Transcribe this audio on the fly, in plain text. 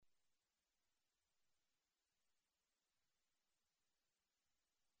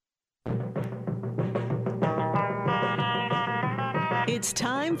It's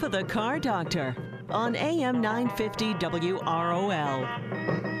time for the Car Doctor on AM 950 WROL.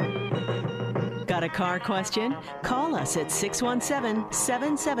 Got a car question? Call us at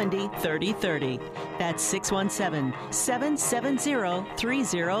 617-770-3030. That's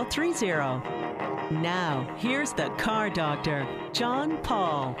 617-770-3030. Now, here's the Car Doctor, John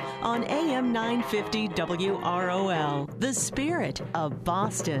Paul, on AM 950 WROL, the spirit of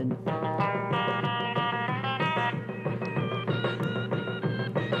Boston.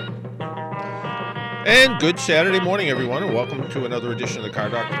 And good Saturday morning, everyone, and welcome to another edition of the Car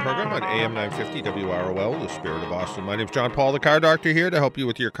Doctor program on AM 950 WROL, the spirit of Boston. My name is John Paul, the Car Doctor, here to help you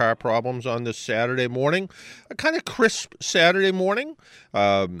with your car problems on this Saturday morning. A kind of crisp Saturday morning.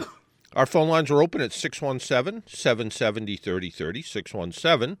 Our phone lines are open at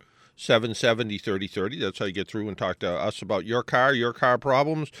 617-770-3030, 617-770-3030. That's how you get through and talk to us about your car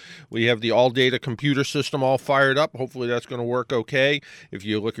problems. We have the all-data computer system all fired up. Hopefully that's going to work okay. If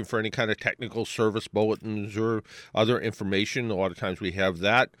you're looking for any kind of technical service bulletins or other information, a lot of times we have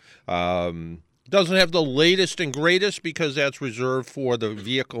that. Doesn't have the latest and greatest because that's reserved for the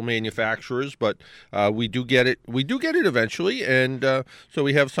vehicle manufacturers, but we do get it. We do get it eventually, and so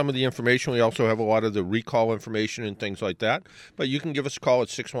we have some of the information. We also have a lot of the recall information and things like that. But you can give us a call at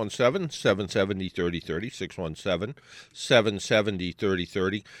 617-770-3030,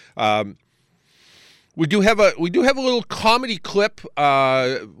 617-770-3030. We do have a little comedy clip.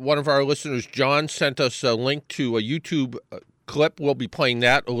 One of our listeners, John, sent us a link to a YouTube clip. We'll be playing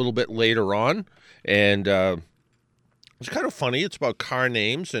that a little bit later on, and it's kind of funny. It's about car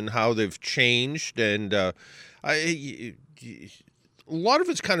names and how they've changed, and a lot of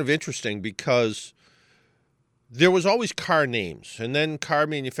it's kind of interesting because there was always car names, and then car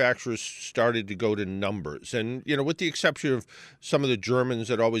manufacturers started to go to numbers, and with the exception of some of the Germans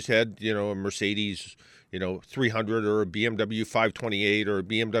that always had a Mercedes 300 or a BMW 528 or a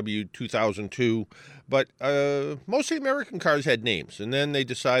BMW 2002. But most of the American cars had names. And then they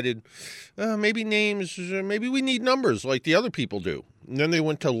decided maybe we need numbers like the other people do. And then they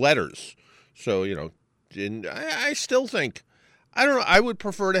went to letters. So, and I still think, I don't know, I would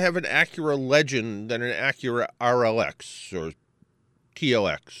prefer to have an Acura Legend than an Acura RLX or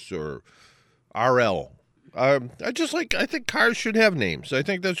TLX or RL. I think cars should have names. I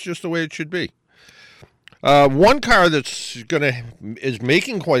think that's just the way it should be. One car is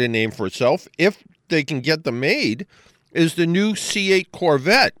making quite a name for itself, if they can get them made, is the new C8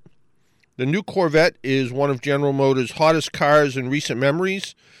 Corvette. The new Corvette is one of General Motors' hottest cars in recent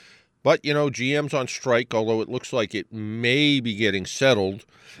memories, but GM's on strike, although it looks like it may be getting settled.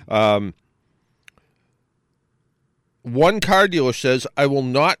 One car dealer says, "I will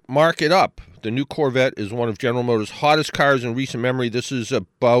not mark it up." The new Corvette is one of General Motors' hottest cars in recent memory. This is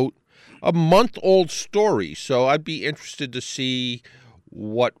about a month-old story, so I'd be interested to see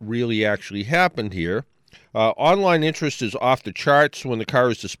what really actually happened here. Online interest is off the charts. When the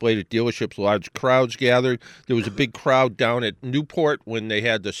car is displayed at dealerships, large crowds gathered. There was a big crowd down at Newport when they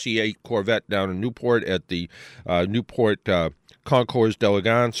had the C8 Corvette down in Newport at the Newport Concours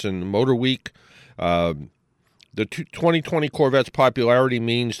d'Elegance and Motor Week. The 2020 Corvette's popularity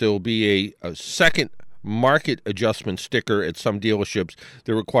means there will be a second market adjustment sticker at some dealerships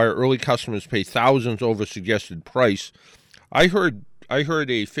that require early customers to pay thousands over suggested price. I heard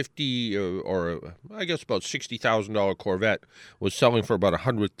a $50,000 or I guess about $60,000 Corvette was selling for about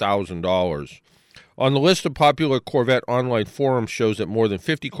 $100,000. On the list of popular Corvette online forums shows that more than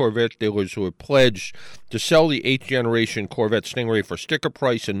 50 Corvette dealers who have pledged to sell the 8th generation Corvette Stingray for sticker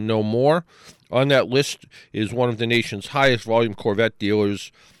price and no more. On that list is one of the nation's highest volume Corvette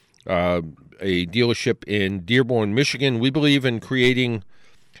dealers, a dealership in Dearborn, Michigan. We believe in creating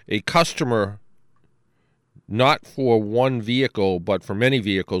a customer not for one vehicle, but for many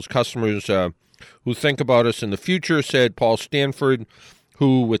vehicles. Customers who think about us in the future, said Paul Stanford,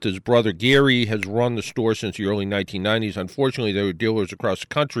 who, with his brother Gary, has run the store since the early 1990s. Unfortunately, there are dealers across the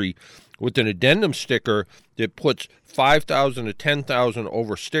country with an addendum sticker that puts $5,000 to $10,000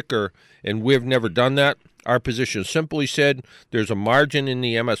 over sticker, and we've never done that. Our position simply said there's a margin in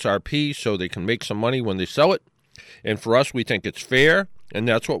the MSRP so they can make some money when they sell it. And for us, we think it's fair, and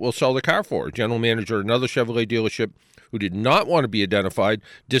that's what we'll sell the car for. General manager at another Chevrolet dealership who did not want to be identified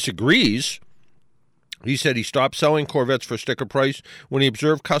disagrees. He said he stopped selling Corvettes for sticker price when he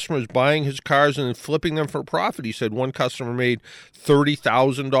observed customers buying his cars and then flipping them for profit. He said one customer made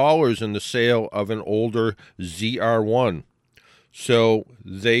 $30,000 in the sale of an older ZR1. So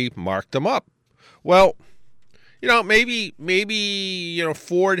they marked them up. Well, maybe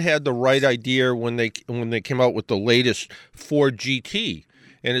Ford had the right idea when they came out with the latest Ford GT,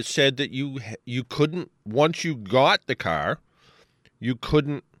 and it said that you couldn't, once you got the car, you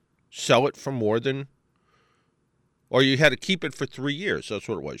couldn't sell it for more than, or you had to keep it for 3 years. That's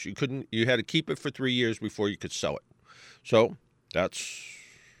what it was. You had to keep it for 3 years before you could sell it. So that's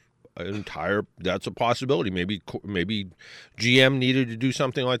a possibility. Maybe GM needed to do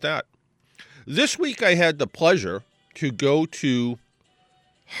something like that. This week I had the pleasure to go to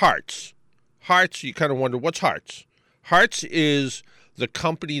Haartz. Haartz, you kind of wonder, what's Haartz? Haartz is the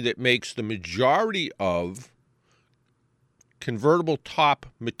company that makes the majority of convertible top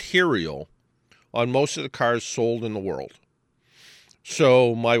material on most of the cars sold in the world.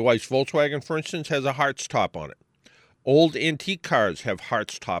 So my wife's Volkswagen, for instance, has a Haartz top on it. Old antique cars have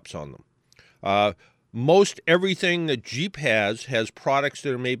Haartz tops on them. Most everything that Jeep has products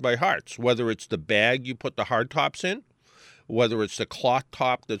that are made by Haartz, whether it's the bag you put the hard tops in, whether it's the cloth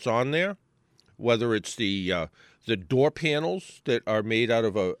top that's on there, whether it's the door panels that are made out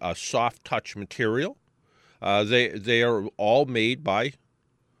of a soft touch material. They are all made by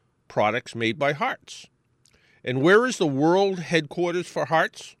products made by Haartz. And where is the world headquarters for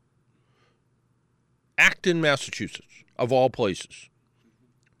Haartz? Acton, Massachusetts, of all places.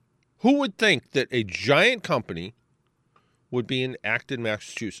 Who would think that a giant company would be in Acton,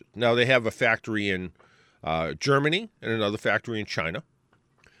 Massachusetts? Now, they have a factory in Germany and another factory in China.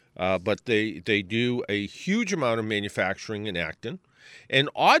 But they do a huge amount of manufacturing in Acton. And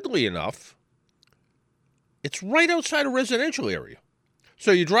oddly enough, it's right outside a residential area.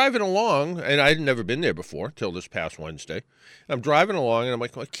 So you're driving along, and I had never been there before till this past Wednesday. I'm driving along, and I'm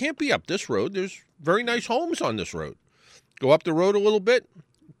like, well, it can't be up this road. There's very nice homes on this road. Go up the road a little bit,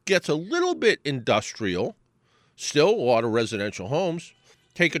 gets a little bit industrial, still a lot of residential homes.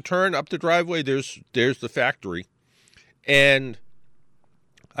 Take a turn up the driveway, there's the factory. And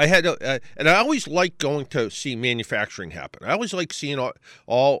I always like going to see manufacturing happen. I always like seeing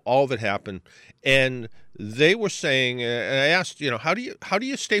all of it happen. And they were saying, and I asked, how do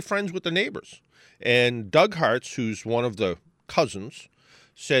you stay friends with the neighbors? And Doug Haartz, who's one of the cousins,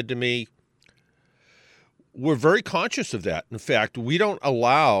 said to me, we're very conscious of that. In fact, we don't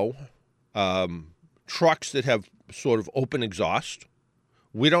allow trucks that have sort of open exhaust.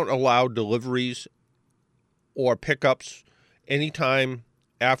 We don't allow deliveries or pickups anytime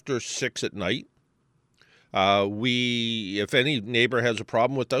after 6 at night. If any neighbor has a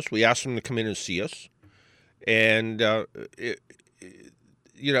problem with us, we ask them to come in and see us. And, at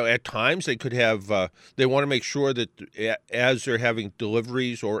times they could have, they want to make sure that as they're having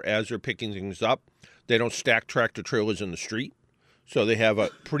deliveries or as they're picking things up, they don't stack tractor trailers in the street. So they have a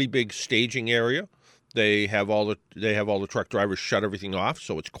pretty big staging area. They have all the truck drivers shut everything off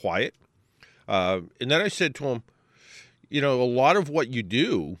so it's quiet. And then I said to him, a lot of what you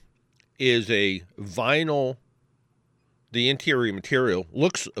do is a vinyl. The interior material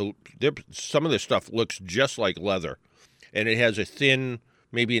some of this stuff looks just like leather, and it has a thin,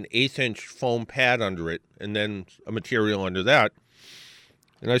 maybe an 1/8 inch foam pad under it, and then a material under that.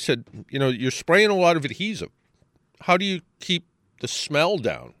 And I said, you're spraying a lot of adhesive. How do you keep the smell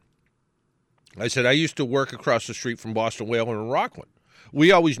down? I said, I used to work across the street from Boston Whaler and Rockland.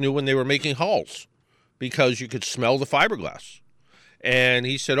 We always knew when they were making hulls because you could smell the fiberglass. And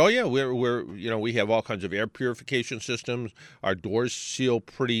he said, oh, yeah, we have all kinds of air purification systems. Our doors seal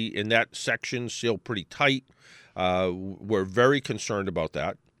in that section seal pretty tight. We're very concerned about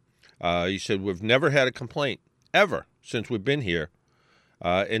that. He said, we've never had a complaint, ever, since we've been here.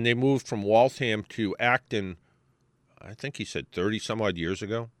 And they moved from Waltham to Acton, I think he said 30-some-odd years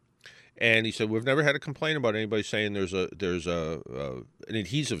ago. And he said, we've never had a complaint about anybody saying there's an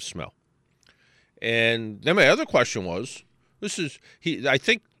adhesive smell. And then my other question was, I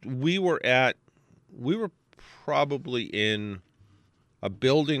think we were probably in a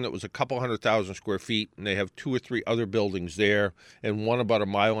building that was a couple 100,000 square feet, and they have 2 or 3 other buildings there, and one about 1.5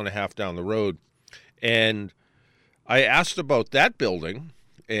 miles down the road. And I asked about that building,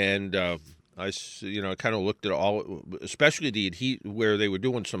 and I kind of looked at all, especially where they were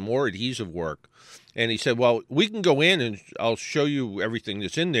doing some more adhesive work. And he said, well, we can go in and I'll show you everything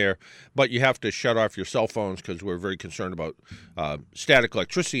that's in there, but you have to shut off your cell phones because we're very concerned about static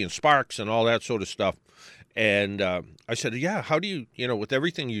electricity and sparks and all that sort of stuff. And I said, yeah, how do you, with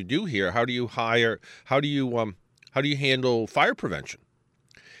everything you do here, how do you handle fire prevention?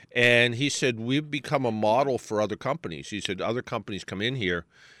 And he said, we've become a model for other companies. He said, other companies come in here,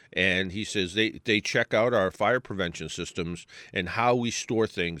 and he says they check out our fire prevention systems and how we store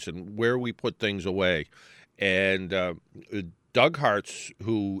things and where we put things away. And Doug Haartz,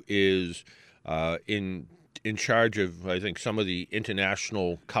 who is in charge of, I think, some of the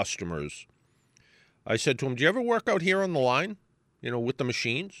international customers, I said to him, do you ever work out here on the line, with the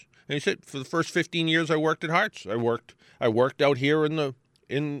machines? And he said, for the first 15 years I worked at Haartz. I worked out here in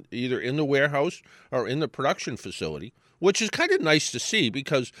either in the warehouse or in the production facility, which is kind of nice to see,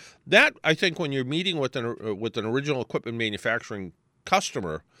 because that, I think, when you're meeting with an original equipment manufacturing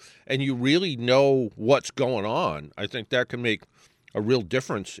customer and you really know what's going on, I think that can make a real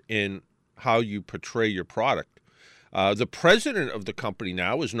difference in how you portray your product. The president of the company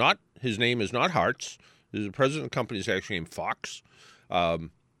now his name is not Haartz. The president of the company is actually named Fox, but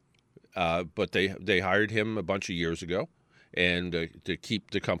they hired him a bunch of years ago, and to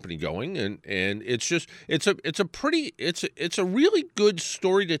keep the company going, and it's a really good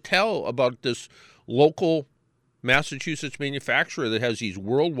story to tell about this local Massachusetts manufacturer that has these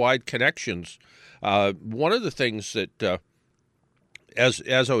worldwide connections. One of the things that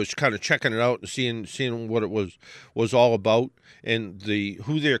as I was kind of checking it out and seeing what it was all about, and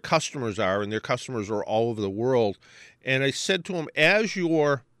who their customers are, and their customers are all over the world, and I said to him, as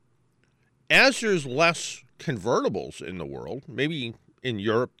there's less convertibles in the world, maybe in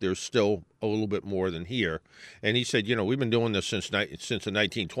Europe there's still a little bit more than here, and he said, we've been doing this since the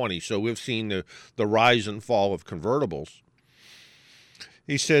 1920s, so we've seen the rise and fall of convertibles.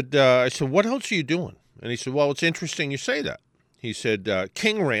 He said, I said, what else are you doing? And he said, well, it's interesting you say that. He said,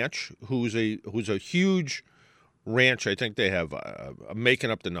 King Ranch, who's a huge ranch, I think they have, I'm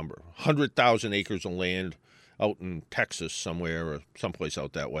making up the number, 100,000 acres of land out in Texas somewhere, or someplace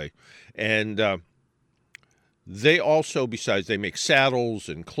out that way. And they also, besides they make saddles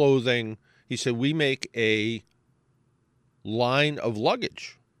and clothing, he said, we make a line of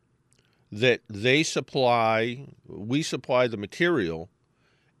luggage that we supply the material,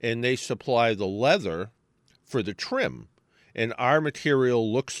 and they supply the leather for the trim. And our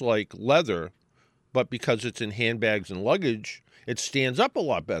material looks like leather, but because it's in handbags and luggage, it stands up a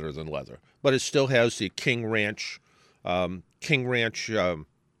lot better than leather. But it still has the King Ranch logos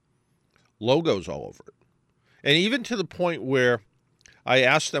all over it. And even to the point where I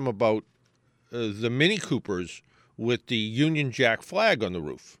asked them about the Mini Coopers with the Union Jack flag on the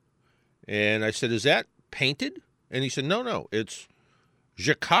roof. And I said, is that painted? And he said, no, it's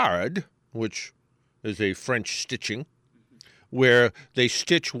jacquard, which is a French stitching, where they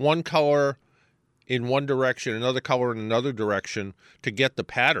stitch one color in one direction, another color in another direction to get the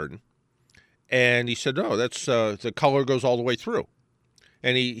pattern. And he said, no, that's the color goes all the way through.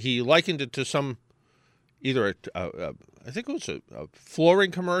 And he likened it to some, either I think it was a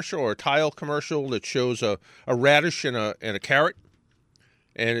flooring commercial or a tile commercial that shows a radish and a carrot.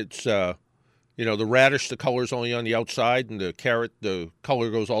 And it's, the radish, the color's only on the outside, and the carrot, the color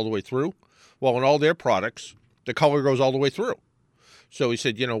goes all the way through. Well, in all their products, the color goes all the way through. So he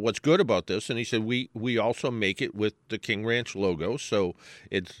said, what's good about this? And he said, we also make it with the King Ranch logo, so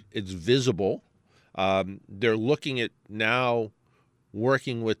it's visible. They're looking at now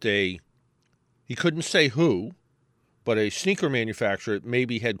working with he couldn't say who, but a sneaker manufacturer that may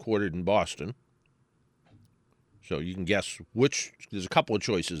be headquartered in Boston. So you can guess which. There's a couple of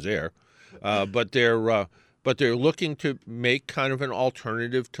choices there, but they're looking to make kind of an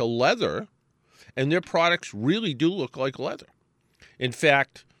alternative to leather. And their products really do look like leather. In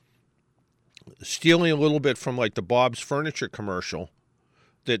fact, stealing a little bit from like the Bob's Furniture commercial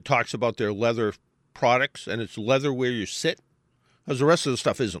that talks about their leather products, and it's leather where you sit, because the rest of the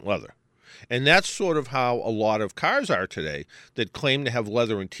stuff isn't leather. And that's sort of how a lot of cars are today that claim to have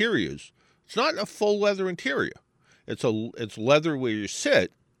leather interiors. It's not a full leather interior. It's leather where you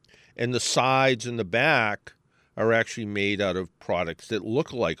sit, and the sides and the back are actually made out of products that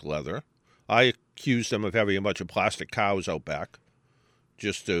look like leather. I accuse them of having a bunch of plastic cows out back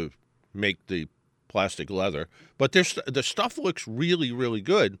just to make the plastic leather. But the stuff looks really, really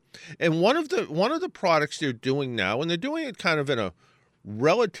good. And one of the products they're doing now, and they're doing it kind of in a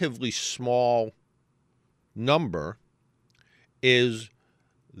relatively small number, is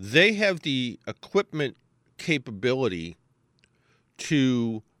they have the equipment capability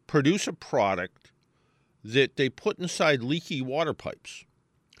to produce a product that they put inside leaky water pipes.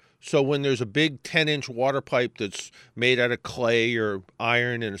 So when there's a big 10-inch water pipe that's made out of clay or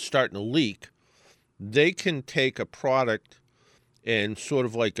iron and it's starting to leak, they can take a product and sort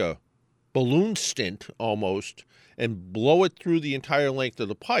of like a balloon stint almost and blow it through the entire length of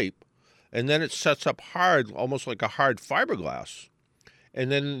the pipe, and then it sets up hard, almost like a hard fiberglass.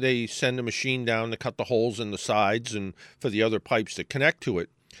 And then they send a machine down to cut the holes in the sides and for the other pipes to connect to it.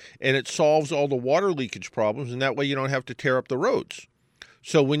 And it solves all the water leakage problems, and that way you don't have to tear up the roads.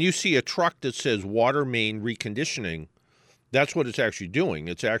 So when you see a truck that says water main reconditioning, that's what it's actually doing.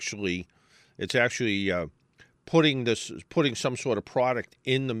 It's actually putting some sort of product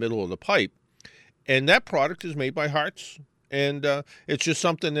in the middle of the pipe, and that product is made by Haartz, and it's just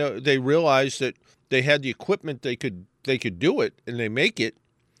something that they realized that they had the equipment, they could do it, and they make it,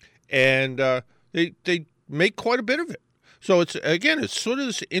 and they make quite a bit of it. So it's sort of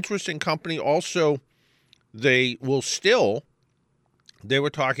this interesting company. Also, they were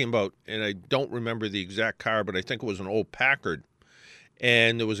talking about, and I don't remember the exact car, but I think it was an old Packard,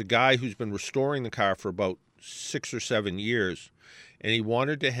 and there was a guy who's been restoring the car for about 6 or 7 years, and he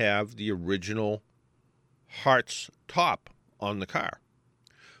wanted to have the original Haartz top on the car.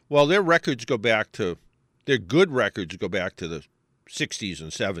 Well, their good records go back to the 60s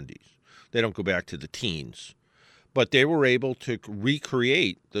and 70s. They don't go back to the teens. But they were able to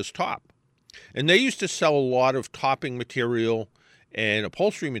recreate this top. And they used to sell a lot of topping material and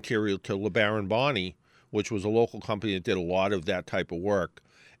upholstery material to LeBaron Bonney, which was a local company that did a lot of that type of work.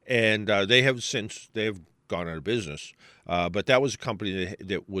 And they have gone out of business. But that was a company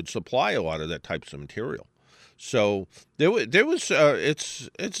that would supply a lot of that types of material. So there was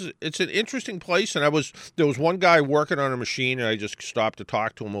it's an interesting place, and there was one guy working on a machine, and I just stopped to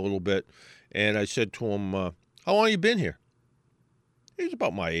talk to him a little bit, and I said to him, "How long have you been here?" He's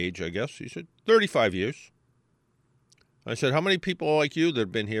about my age, I guess. He said, 35 years. I said, "How many people like you that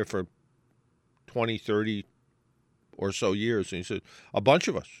have been here for 20, 30 or so years?" And he said, "A bunch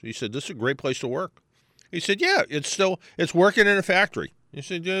of us." He said, "This is a great place to work." He said, "Yeah, it's working in a factory." He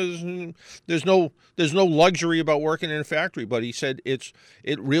said, "There's no luxury about working in a factory," but he said it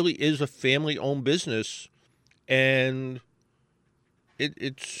really is a family-owned business, and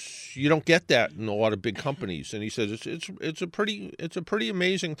it's you don't get that in a lot of big companies. And he said it's a pretty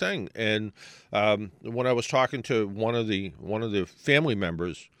amazing thing. And when I was talking to one of the family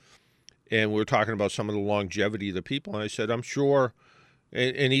members, and we were talking about some of the longevity of the people, and I said, "I'm sure."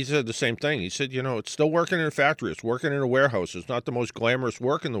 And he said the same thing. He said, "It's still working in a factory. It's working in a warehouse. It's not the most glamorous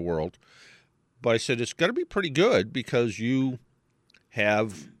work in the world." But I said, "It's got to be pretty good because you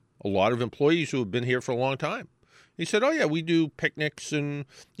have a lot of employees who have been here for a long time." He said, "Oh, yeah, we do picnics and,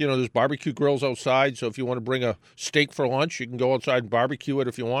 there's barbecue grills outside. So if you want to bring a steak for lunch, you can go outside and barbecue it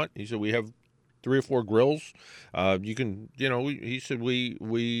if you want." He said, "We have 3 or 4 grills. You can, he said,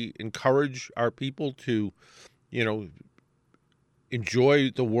 we encourage our people to, enjoy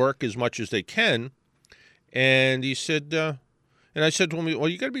the work as much as they can." And he said, and I said to him, "Well,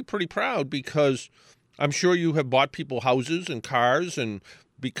 you got to be pretty proud because I'm sure you have bought people houses and cars, and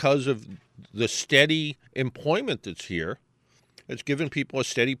because of the steady employment that's here, it's given people a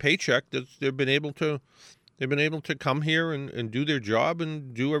steady paycheck that they've been able to come here and do their job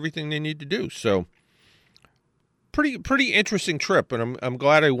and do everything they need to do." So pretty interesting trip, and I'm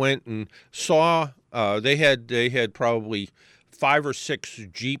glad I went and saw. They had probably 5 or 6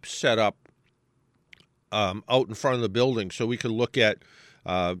 Jeeps set up out in front of the building, so we could look at.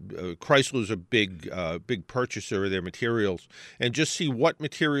 Chrysler's a big purchaser of their materials, and just see what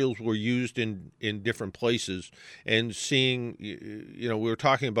materials were used in different places, and seeing. We were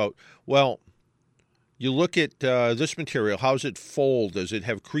talking about, well, you look at this material, how's it fold? Does it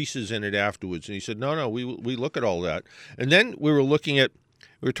have creases in it afterwards? And he said, no, we look at all that, and then we were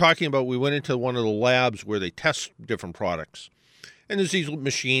talking about. We went into one of the labs where they test different products. And there's these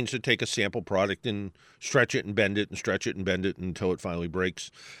machines that take a sample product and stretch it and bend it and stretch it and bend it until it finally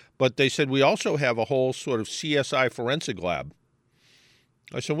breaks. But they said, we also have a whole sort of CSI forensic lab.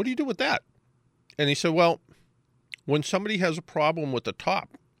 I said, "What do you do with that?" And he said, "Well, when somebody has a problem with the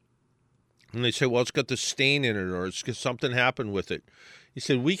top, and they say, well, it's got the stain in it or something happened with it," he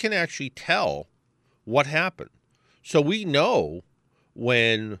said, "we can actually tell what happened. So we know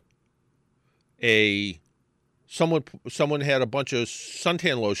when someone had a bunch of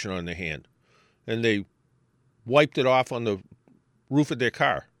suntan lotion on their hand, and they wiped it off on the roof of their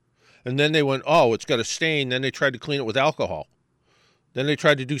car. And then they went, oh, it's got a stain. Then they tried to clean it with alcohol. Then they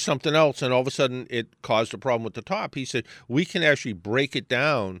tried to do something else, and all of a sudden it caused a problem with the top." He said, "We can actually break it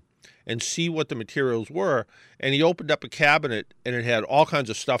down and see what the materials were." And he opened up a cabinet, and it had all kinds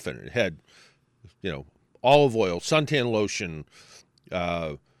of stuff in it. It had, olive oil, suntan lotion,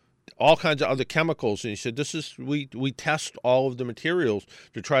 all kinds of other chemicals. And he said, we test all of the materials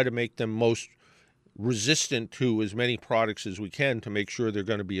to try to make them most resistant to as many products as we can to make sure they're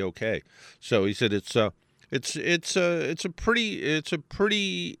going to be okay. So he said it's a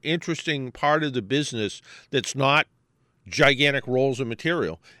pretty interesting part of the business that's not gigantic rolls of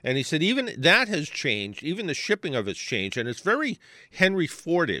material. And he said even that has changed, even the shipping of it's changed, and it's very Henry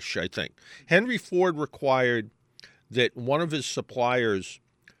Ford-ish, I think. Henry Ford required that one of his suppliers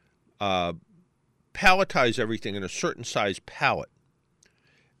palletize everything in a certain size pallet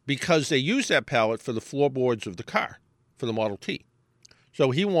because they use that pallet for the floorboards of the car, for the Model T.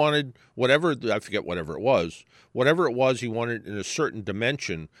 So he wanted I forget whatever it was, he wanted in a certain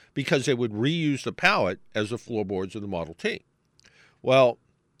dimension because they would reuse the pallet as the floorboards of the Model T. Well,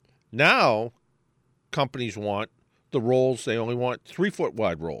 now companies want the rolls, they only want 3-foot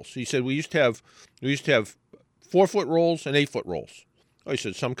wide rolls. He said we used to have 4-foot rolls and 8-foot rolls. He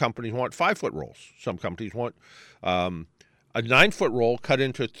said some companies want 5-foot rolls. Some companies want a 9-foot roll cut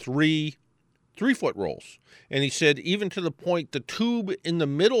into 3-foot rolls. And he said even to the point the tube in the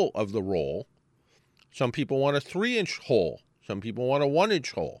middle of the roll, some people want a 3-inch hole. Some people want a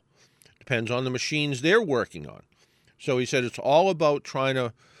 1-inch hole. Depends on the machines they're working on. So he said it's all about trying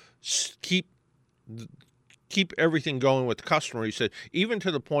to keep everything going with the customer. He said even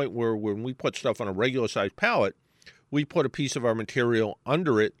to the point where when we put stuff on a regular sized pallet, we put a piece of our material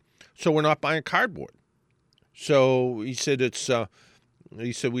under it so we're not buying cardboard. So he said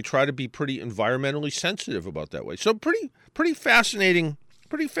we try to be pretty environmentally sensitive about that way. So pretty fascinating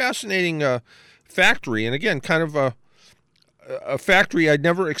factory, and again, kind of a factory I'd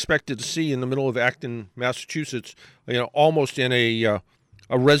never expected to see in the middle of Acton, Massachusetts. Almost in a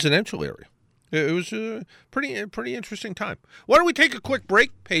residential area. It was a pretty interesting time. Why don't we take a quick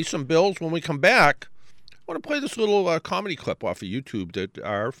break, pay some bills? When we come back, I want to play this little comedy clip off of YouTube that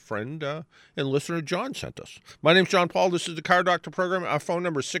our friend and listener John sent us. My name's John Paul. This is the Car Doctor program. Our phone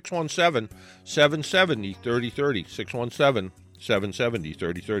number is 617-770-3030.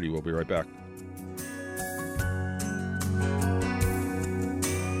 617-770-3030. We'll be right back.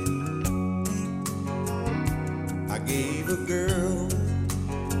 I gave a girl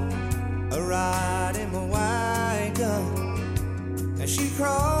a ride in my white gun, and she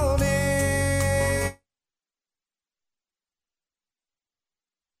crawled in.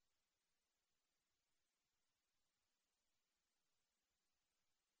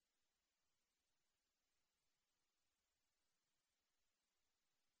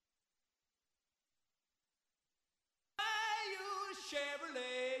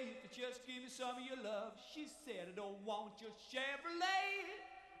 Chevrolet, you could just give me some of your love. She said, I don't want your Chevrolet.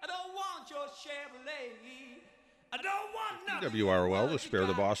 I don't want your Chevrolet. I don't want nothing. WROL, the Spirit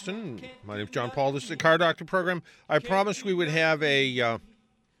of Boston. My name's John Paul. This is the Car Doctor program. I promised we would have a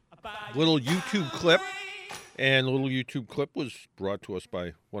little YouTube clip, and the little YouTube clip was brought to us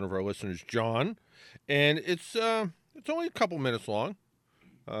by one of our listeners, John, and it's only a couple minutes long.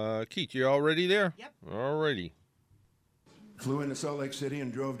 Keith, you already there? Yep. Alrighty. Flew into Salt Lake City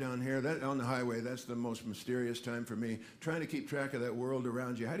and drove down here. That on the highway, that's the most mysterious time for me. Trying to keep track of that world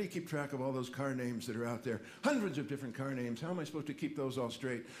around you. How do you keep track of all those car names that are out there? Hundreds of different car names. How am I supposed to keep those all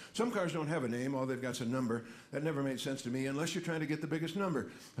straight? Some cars don't have a name. All they've got is a number. That never made sense to me unless you're trying to get the biggest number.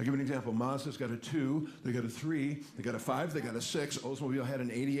 I'll give you an example. Mazda's got a 2. They got a 3. They got a 5. They got a 6. Oldsmobile had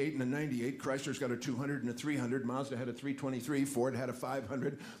an 88 and a 98. Chrysler's got a 200 and a 300. Mazda had a 323. Ford had a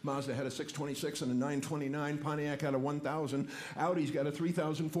 500. Mazda had a 626 and a 929. Pontiac had a 1000. Audi's got a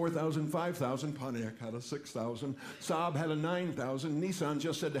 3,000, 4,000, 5,000. Pontiac had a 6,000. Saab had a 9,000. Nissan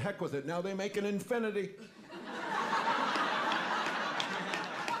just said, to heck with it. Now they make an Infinity.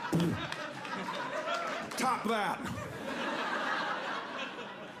 Top that.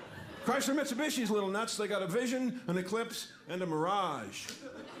 Chrysler Mitsubishi's a little nuts. They got a Vision, an Eclipse, and a Mirage.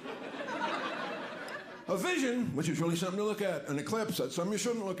 A Vision, which is really something to look at. An Eclipse, that's something you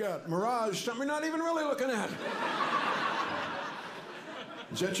shouldn't look at. Mirage, something you're not even really looking at.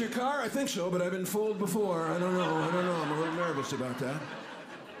 Is that your car? I think so, but I've been fooled before. I don't know. I'm a little nervous about that.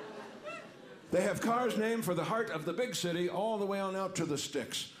 They have cars named for the heart of the big city all the way on out to the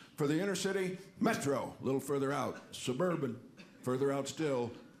sticks. For the inner city, Metro, a little further out. Suburban, further out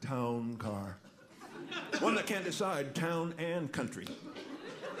still, town car. One that can't decide, town and country.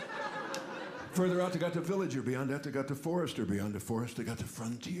 Further out, they got the Villager. Beyond that, they got the Forester. Beyond the Forest, they got the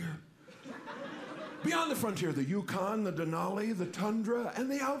Frontier. Beyond the Frontier, the Yukon, the Denali, the Tundra, and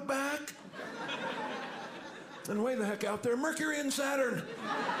the Outback. And way the heck out there, Mercury and Saturn.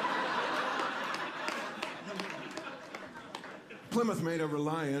 Plymouth made a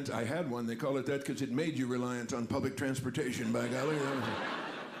Reliant. I had one. They call it that because it made you reliant on public transportation, by golly.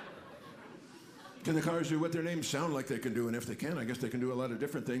 Can the cars do what their names sound like they can do? And if they can, I guess they can do a lot of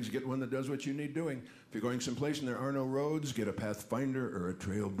different things. Get one that does what you need doing. If you're going someplace and there are no roads, get a Pathfinder or a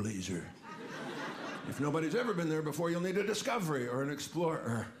Trailblazer. If nobody's ever been there before, you'll need a Discovery or an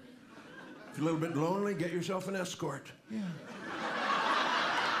Explorer. If you're a little bit lonely, get yourself an Escort. Yeah.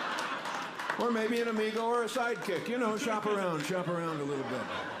 Or maybe an Amigo or a Sidekick. You know, shop around a little bit.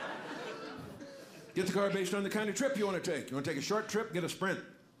 Get the car based on the kind of trip you want to take. You want to take a short trip? Get a Sprint.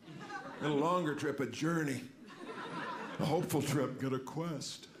 A little longer trip, a Journey. A hopeful trip, get a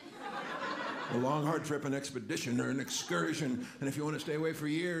Quest. A long, hard trip, an expedition, or an excursion. And if you want to stay away for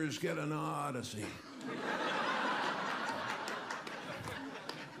years, get an Odyssey.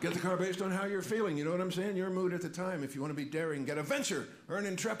 Get the car based on how you're feeling, you know what I'm saying? Your mood at the time. If you want to be daring, get a Venture or an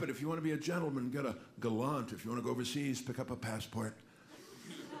Intrepid. If you want to be a gentleman, get a Galant. If you want to go overseas, pick up a Passport.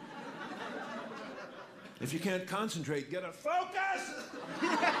 If you can't concentrate, get a Focus!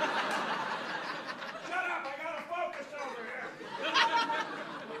 Shut up, I got a Focus over here!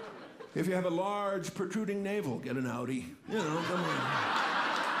 If you have a large, protruding navel, get an Audi. You know, come on.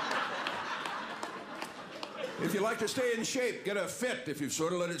 If you like to stay in shape, get a Fit. If you've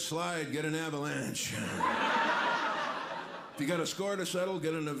sort of let it slide, get an Avalanche. If you got a score to settle,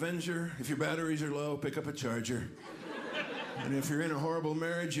 get an Avenger. If your batteries are low, pick up a Charger. And if you're in a horrible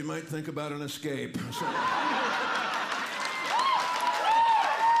marriage, you might think about an Escape. So...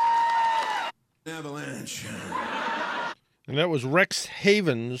 Avalanche. And that was Rex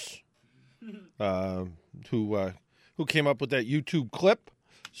Havens, who came up with that YouTube clip.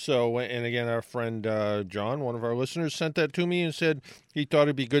 So, and again, our friend John, one of our listeners, sent that to me and said he thought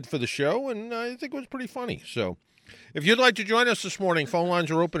it'd be good for the show, and I think it was pretty funny. So, if you'd like to join us this morning, phone lines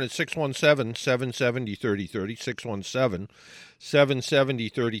are open at 617-770-3030,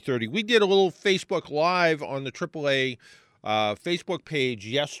 617-770-3030. We did a little Facebook Live on the AAA Facebook page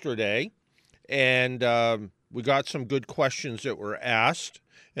yesterday, and we got some good questions that were asked,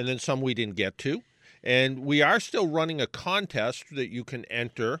 and then some we didn't get to. And we are still running a contest that you can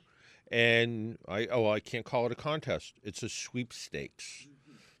enter, and I can't call it a contest. It's a sweepstakes,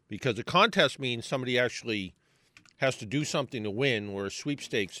 because a contest means somebody actually has to do something to win, where a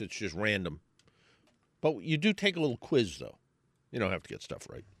sweepstakes, it's just random. But you do take a little quiz, though. You don't have to get stuff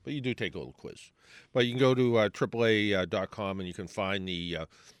right, but you do take a little quiz. But you can go to AAA.com and you can find the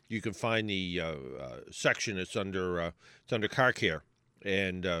section. It's under car care.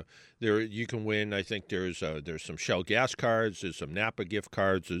 And there you can win. I think there's some Shell gas cards, there's some Napa gift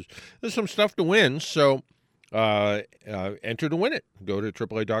cards, there's some stuff to win. So enter to win it. Go to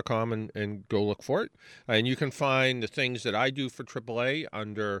AAA.com and go look for it. And you can find the things that I do for AAA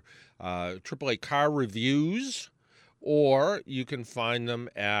under AAA Car Reviews, or you can find them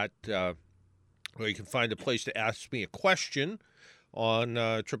at, or you can find a place to ask me a question on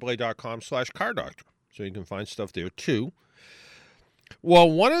AAA.com/Car Doctor. So you can find stuff there too.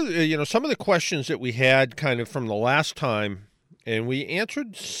 Well, one of the, some of the questions that we had kind of from the last time, and we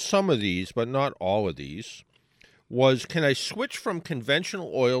answered some of these, but not all of these, was, can I switch from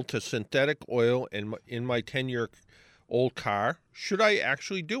conventional oil to synthetic oil in my 10-year-old car? Should I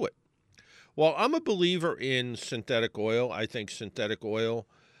actually do it? Well, I'm a believer in synthetic oil. I think synthetic oil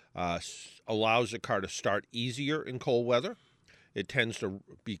allows the car to start easier in cold weather. It tends to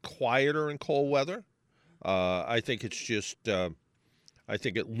be quieter in cold weather. I think it's just... I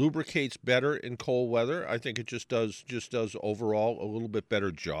think it lubricates better in cold weather. I think it just does overall a little bit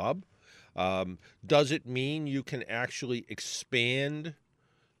better job. Does it mean you can actually expand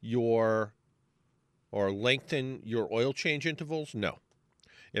or lengthen your oil change intervals? No.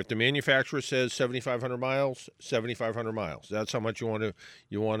 If the manufacturer says 7,500 miles, 7,500 miles. That's how much you want to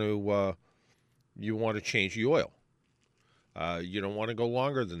change the oil. You don't want to go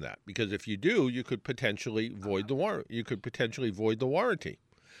longer than that, because if you do, you could potentially void the warranty.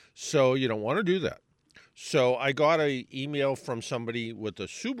 So you don't want to do that. So I got an email from somebody with a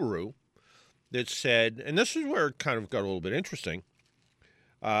Subaru that said, and this is where it kind of got a little bit interesting.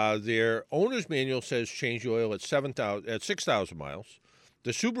 Their owner's manual says change the oil at 6,000 miles.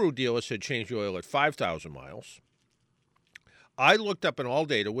 The Subaru dealer said change the oil at 5,000 miles. I looked up in All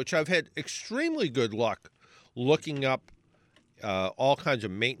Data, which I've had extremely good luck looking up all kinds of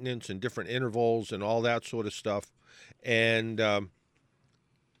maintenance and different intervals and all that sort of stuff, and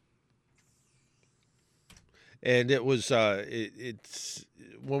it was it's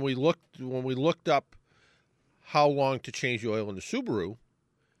when we looked up how long to change the oil in the Subaru,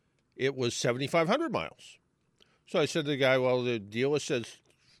 it was 7,500 miles. So I said to the guy, well, the dealer says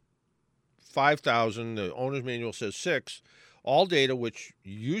 5,000, the owner's manual says 6. All Data, which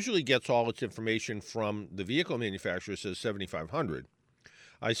usually gets all its information from the vehicle manufacturer, says 7,500.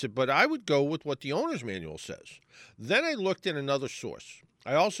 I said, but I would go with what the owner's manual says. Then I looked at another source.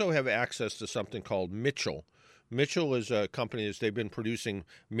 I also have access to something called Mitchell. Mitchell is a company that's they've been producing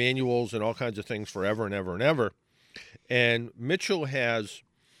manuals and all kinds of things forever and ever and ever. And Mitchell has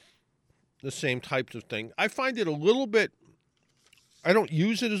the same types of thing. I find it a little bit, I don't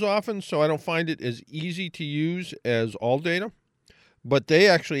use it as often, so I don't find it as easy to use as All Data, but they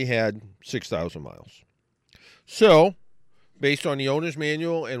actually had 6,000 miles. So Based on the owner's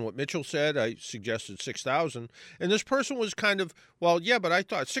manual and what Mitchell said, I suggested 6,000. And this person was kind of, well, yeah, but I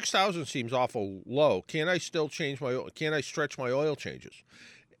thought 6,000 seems awful low. Can't I still change my? Can't I stretch my oil changes?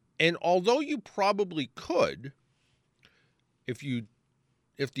 And although you probably could, if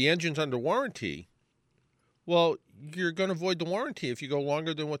the engine's under warranty, well, you're going to void the warranty if you go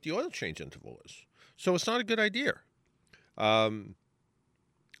longer than what the oil change interval is. So it's not a good idea.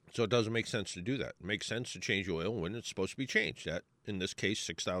 So it doesn't make sense to do that. It makes sense to change oil when it's supposed to be changed. At, in this case,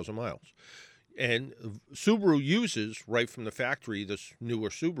 6,000 miles. And Subaru uses, right from the factory, this newer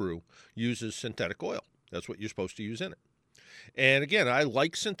Subaru uses synthetic oil. That's what you're supposed to use in it. And again, I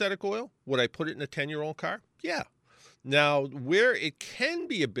like synthetic oil. Would I put it in a 10-year-old car? Yeah. Now, where it can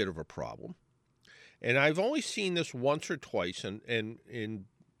be a bit of a problem, and I've only seen this once or twice, and in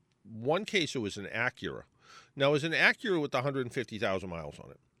one case it was an Acura. Now, it was an Acura with 150,000 miles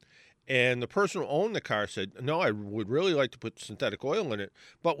on it. And the person who owned the car said, no, I would really like to put synthetic oil in it,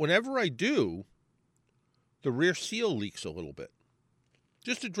 but whenever I do, the rear seal leaks a little bit.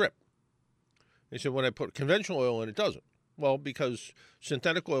 Just a drip. They said, when I put conventional oil in, it doesn't. Well, because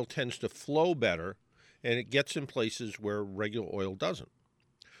synthetic oil tends to flow better, and it gets in places where regular oil doesn't.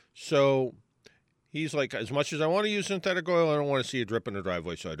 So he's like, as much as I want to use synthetic oil, I don't want to see a drip in the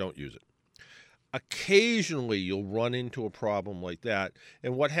driveway, so I don't use it. Occasionally, you'll run into a problem like that.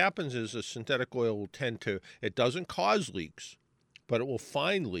 And what happens is the synthetic oil will tend to, it doesn't cause leaks, but it will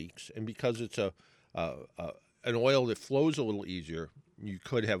find leaks. And because it's an oil that flows a little easier, you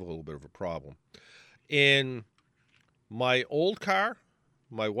could have a little bit of a problem. In my old car,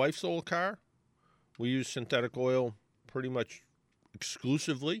 my wife's old car, we use synthetic oil pretty much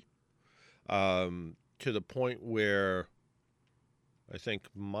exclusively, to the point where I think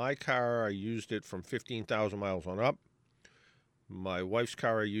my car, I used it from 15,000 miles on up. My wife's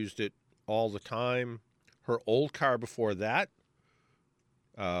car, I used it all the time. Her old car before that,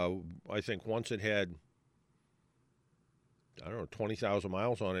 I think once it had, 20,000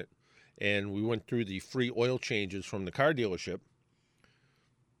 miles on it, and we went through the free oil changes from the car dealership,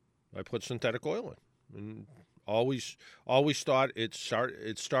 I put synthetic oil in. And always thought it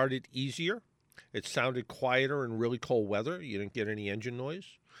started easier. It sounded quieter in really cold weather. You didn't get any engine noise.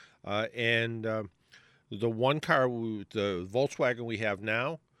 The one car, the Volkswagen we have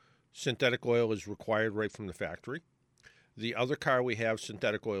now, synthetic oil is required right from the factory. The other car we have,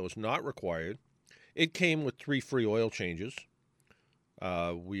 synthetic oil is not required. It came with 3 free oil changes.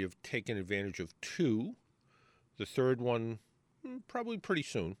 We have taken advantage of 2. The third one, probably pretty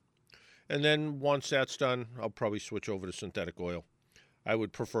soon. And then once that's done, I'll probably switch over to synthetic oil. I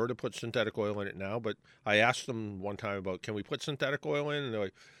would prefer to put synthetic oil in it now, but I asked them one time about, can we put synthetic oil in? And they're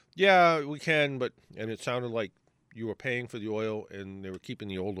like, yeah, we can, and it sounded like you were paying for the oil and they were keeping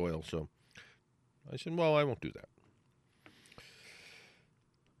the old oil. So I said, well, I won't do that.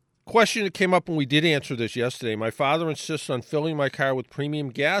 Question that came up when we did answer this yesterday. My father insists on filling my car with premium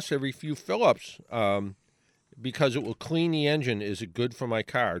gas every few fill-ups because it will clean the engine. Is it good for my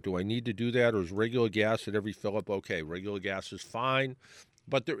car? Do I need to do that, or is regular gas at every fill-up okay? Regular gas is fine,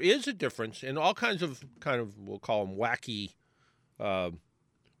 but there is a difference in all kinds of we'll call them wacky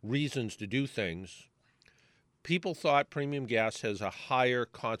reasons to do things. People thought premium gas has a higher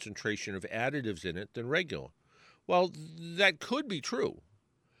concentration of additives in it than regular. Well, that could be true.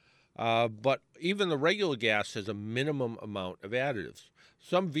 But even the regular gas has a minimum amount of additives.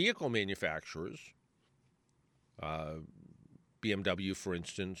 Some vehicle manufacturers, BMW, for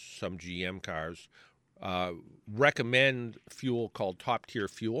instance, some GM cars, recommend fuel called top-tier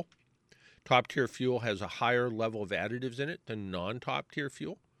fuel. Top-tier fuel has a higher level of additives in it than non-top-tier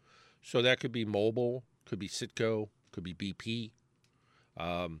fuel. So that could be Mobil, could be Citgo, could be BP.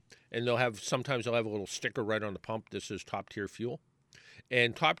 And sometimes they'll have a little sticker right on the pump that says top-tier fuel.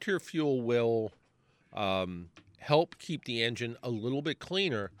 And top-tier fuel will help keep the engine a little bit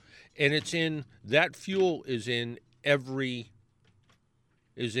cleaner. And that fuel is in every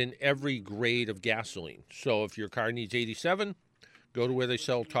grade of gasoline. So if your car needs 87, go to where they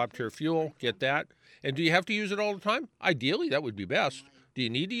sell top-tier fuel, get that. And do you have to use it all the time? Ideally, that would be best. Do you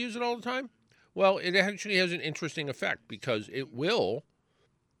need to use it all the time? Well, it actually has an interesting effect because it will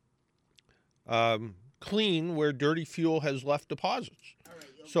clean where dirty fuel has left deposits.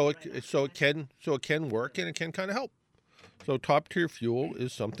 So it can work and it can kind of help. So top-tier fuel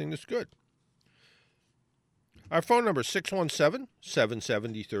is something that's good. Our phone number is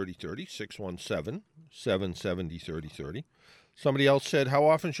 617-770-3030, 617-770-3030. Somebody else said, how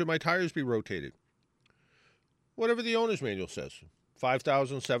often should my tires be rotated? Whatever the owner's manual says.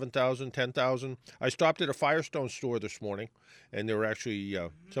 5,000, 7,000, 10,000. I stopped at a Firestone store this morning, and there were actually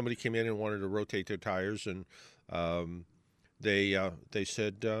somebody came in and wanted to rotate their tires, and they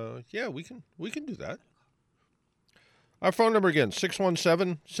said, yeah, we can do that. Our phone number again,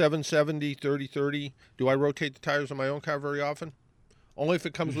 617-770-3030. Do I rotate the tires on my own car very often? Only if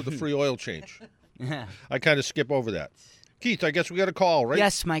it comes with a free oil change. I kind of skip over that. Keith, I guess we got a call, right?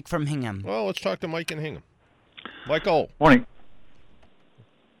 Yes, Mike from Hingham. Well, let's talk to Mike in Hingham. Michael. Morning.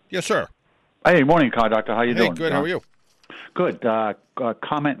 Yes, sir. Hey, morning, Car Doctor. How you doing? Hey, good. How are you? Good.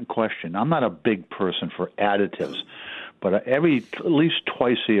 Comment and question. I'm not a big person for additives, but at least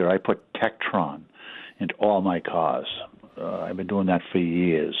twice a year I put Tektron into all my cars. I've been doing that for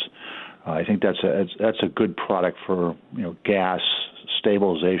years. I think that's a good product for gas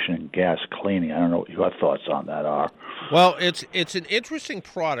stabilization and gas cleaning. I don't know what your thoughts on that are. Well, it's an interesting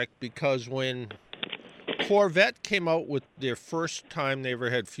product because when Corvette came out with their first time they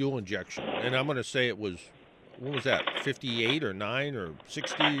ever had fuel injection, and I'm going to say it was, what was that, 58 or 9 or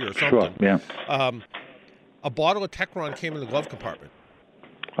 60 or something? Sure, yeah. A bottle of Techron came in the glove compartment.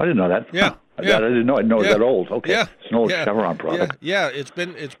 I didn't know that. Yeah. Huh. I didn't know. I know it's that old. Okay. Yeah. It's an old Chevron product. Yeah. It's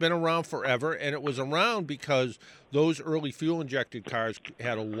been around forever, and it was around because those early fuel injected cars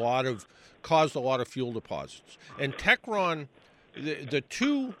caused a lot of fuel deposits. And Techron, the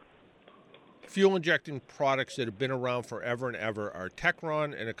two fuel injecting products that have been around forever and ever are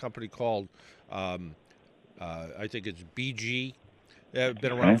Techron and a company called I think it's BG. They've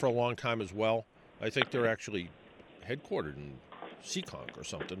been around for a long time as well. I think they're actually headquartered in Seekonk or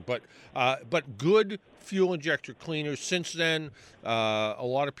something, but good fuel injector cleaners. Since then, a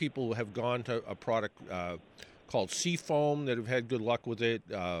lot of people have gone to a product called Seafoam that have had good luck with it.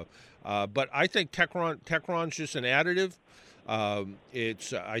 But I think Techron's just an additive. I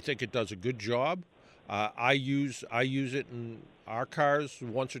think it does a good job. I use it in our cars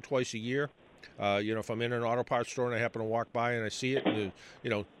once or twice a year. If I'm in an auto parts store and I happen to walk by and I see it, and,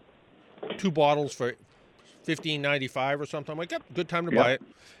 2 bottles for $15.95 or something. I'm like, yep, good time to buy it.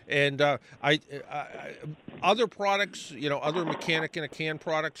 And other products, other mechanic in a can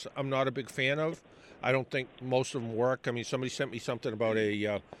products, I'm not a big fan of. I don't think most of them work. I mean, somebody sent me something about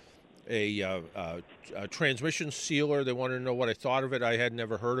a transmission sealer. They wanted to know what I thought of it. I had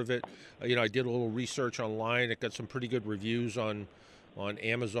never heard of it. I did a little research online. It got some pretty good reviews on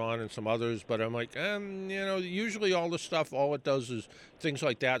Amazon and some others. But I'm like, usually all this stuff, all it does is things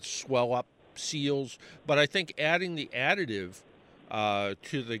like that swell up seals. But I think adding the additive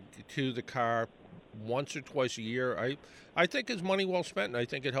to the car once or twice a year, I think is money well spent, and I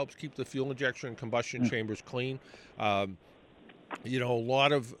think it helps keep the fuel injection and combustion chambers clean. A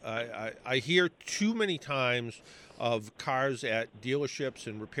lot of I hear too many times of cars at dealerships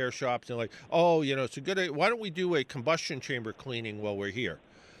and repair shops, and like, it's a good idea. Why don't we do a combustion chamber cleaning while we're here?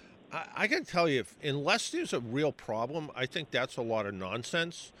 I got to tell you, unless there's a real problem, I think that's a lot of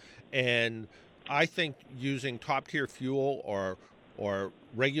nonsense. And I think using top-tier fuel or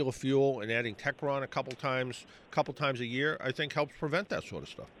regular fuel and adding Techron a couple times a year, I think helps prevent that sort of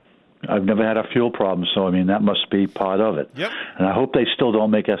stuff. I've never had a fuel problem, so, that must be part of it. Yep. And I hope they still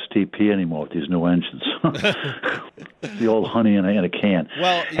don't make STP anymore with these new engines. The old honey in a can.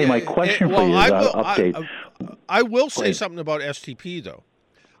 Well, hey, my question for you is update. I will say something about STP, though.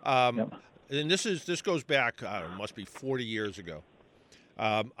 And this goes back, it must be 40 years ago.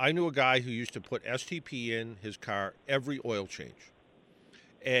 I knew a guy who used to put STP in his car every oil change.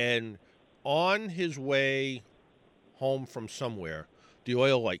 And on his way home from somewhere, the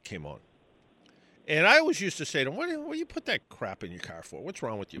oil light came on. And I always used to say to him, what do you put that crap in your car for? What's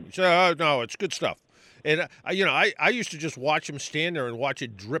wrong with you? He said, no, it's good stuff. And, I used to just watch him stand there and watch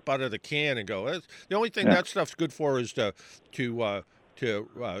it drip out of the can and go, the only thing that stuff's good for is to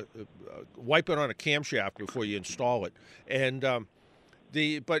wipe it on a camshaft before you install it. And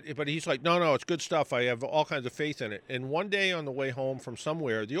but he's like, no, it's good stuff. I have all kinds of faith in it. And one day on the way home from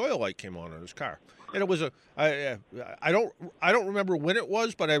somewhere, the oil light came on his car, and it was I don't remember when it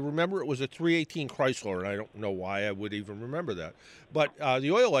was, but I remember it was a 318 Chrysler, and I don't know why I would even remember that. But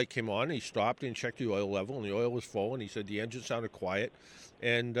the oil light came on. And he stopped and checked the oil level, and the oil was full. And he said the engine sounded quiet,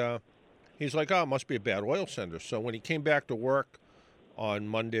 and he's like, it must be a bad oil sender. So when he came back to work on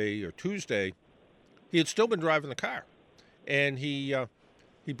Monday or Tuesday, he had still been driving the car, and he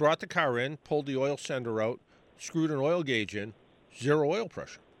brought the car in, pulled the oil sender out, screwed an oil gauge in, 0 oil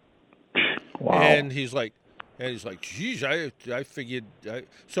pressure. Wow. And he's like, geez, I figured.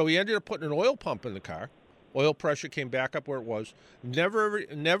 So he ended up putting an oil pump in the car. Oil pressure came back up where it was.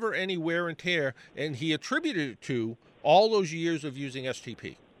 Never any wear and tear. And he attributed it to all those years of using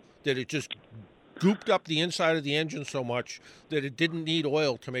STP, that it just gooped up the inside of the engine so much that it didn't need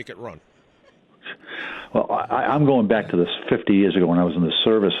oil to make it run. Well, I'm going back to this 50 years ago when I was in the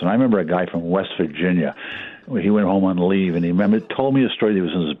service, and I remember a guy from West Virginia. He went home on leave, and he told me a story. He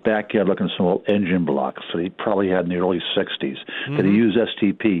was in his backyard looking at some old engine blocks that he probably had in the early 60s that he used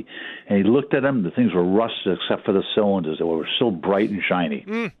STP. And he looked at them. The things were rusted except for the cylinders. They were still bright and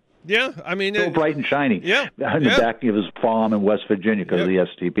shiny. Yeah, I mean... Still bright and shiny. Yeah. In the back of his farm in West Virginia because of the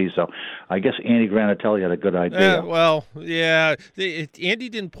STP. So I guess Andy Granatelli had a good idea. Andy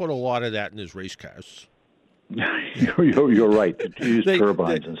didn't put a lot of that in his race cars. You're right. They used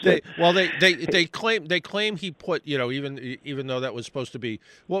turbines instead. They claim he put, even though that was supposed to be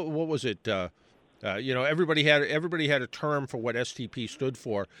what was it? Everybody had a term for what STP stood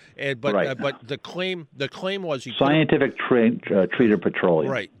for, but the claim was he scientific treated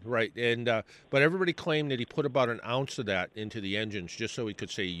petroleum. Right, and but everybody claimed that he put about an ounce of that into the engines just so he could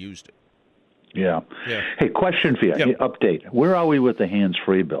say he used it. Yeah. Hey, question for you. Yep. Update. Where are we with the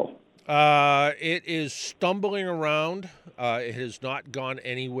hands-free bill? It is stumbling around. It has not gone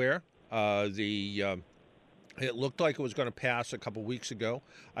anywhere. It looked like it was going to pass a couple weeks ago.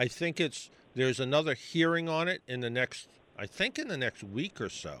 I think there's another hearing on it in the next week or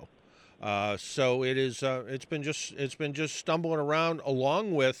so. So it is. It's been just stumbling around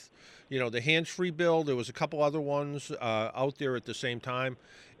along with, the hands-free bill. There was a couple other ones out there at the same time,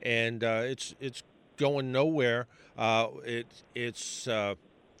 and it's going nowhere.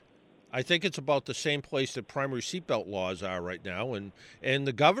 I think it's about the same place that primary seatbelt laws are right now, and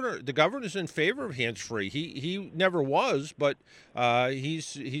the governor's in favor of hands-free. He never was, but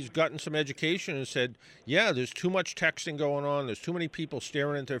he's gotten some education and said, yeah, there's too much texting going on. There's too many people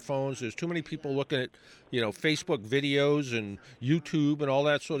staring at their phones. There's too many people looking at Facebook videos and YouTube and all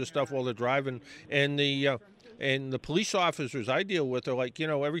that sort of stuff while they're driving. And the police officers I deal with are like,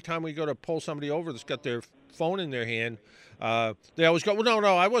 every time we go to pull somebody over that's got their phone in their hand, they always go, well,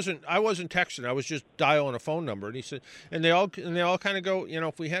 no, I wasn't texting. I was just dialing a phone number. And he said, and they all kind of go,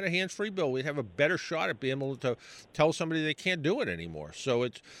 if we had a hands-free bill, we'd have a better shot at being able to tell somebody they can't do it anymore. So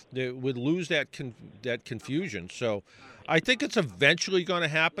they would lose that confusion. So I think it's eventually going to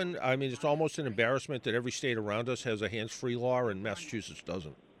happen. I mean, it's almost an embarrassment that every state around us has a hands-free law and Massachusetts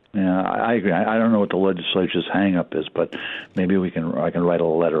doesn't. Yeah, I agree. I don't know what the legislature's hang-up is, but maybe I can write a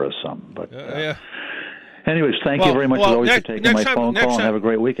letter or something. But yeah. Anyways, thank you very much as always for taking my phone call, and have a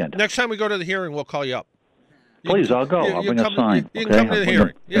great weekend. Next time we go to the hearing, we'll call you up. Please, I'll go. I'll bring a sign. You can come to the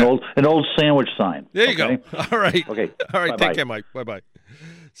hearing. An old sandwich sign. There you go. All right. Okay. All right. Bye-bye. Take care, Mike. Bye-bye.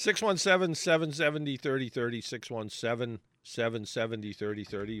 617-770-3030,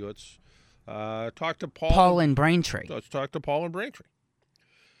 617-770-3030. Let's talk to Paul. Paul in Braintree. Let's talk to Paul in Braintree.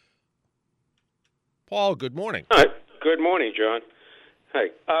 Paul, good morning. Hi. Good morning, John. Hi.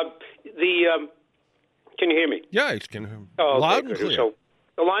 Can you hear me? Yeah, I can hear loud and clear. So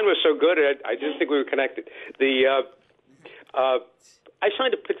the line was so good, I didn't think we were connected. I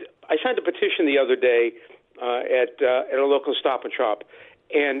signed a petition the other day at a local Stop and Shop,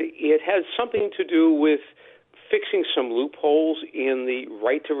 and it has something to do with fixing some loopholes in the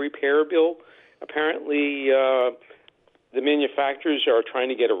right to repair bill. Apparently, the manufacturers are trying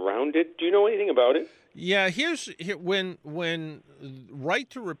to get around it. Do you know anything about it? Yeah, when right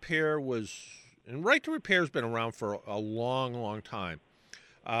to repair was. And right to repair has been around for a long, long time.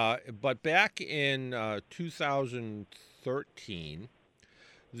 But back in 2013,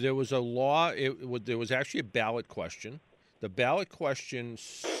 there was a law. There was actually a ballot question. The ballot question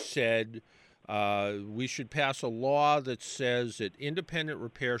said we should pass a law that says that independent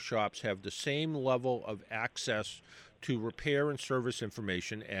repair shops have the same level of access to repair and service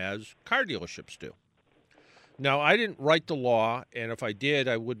information as car dealerships do. Now, I didn't write the law, and if I did,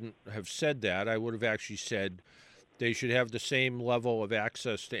 I wouldn't have said that. I would have actually said they should have the same level of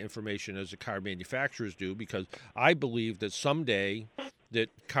access to information as the car manufacturers do, because I believe that someday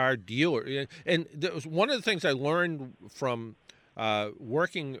that car dealer, and that was one of the things I learned from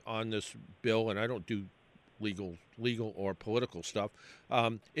working on this bill, and I don't do legal or political stuff,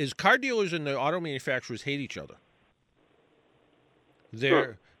 is car dealers and the auto manufacturers hate each other.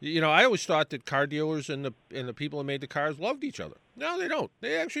 Sure. I always thought that car dealers and the people who made the cars loved each other. No, they don't.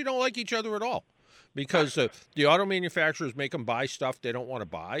 They actually don't like each other at all, because the auto manufacturers make them buy stuff they don't want to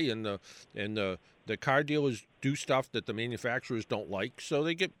buy, and the car dealers do stuff that the manufacturers don't like. So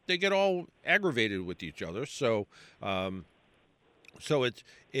they get all aggravated with each other. So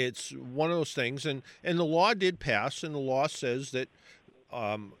it's one of those things, and the law did pass, and the law says that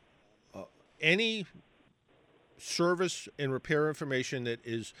any service and repair information that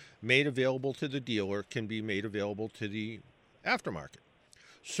is made available to the dealer can be made available to the aftermarket.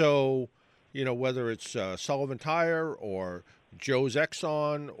 So, whether it's Sullivan Tire or Joe's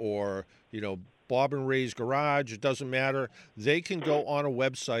Exxon or, Bob and Ray's Garage, it doesn't matter. They can go on a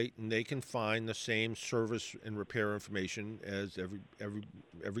website and they can find the same service and repair information as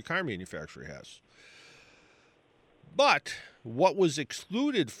every car manufacturer has. But what was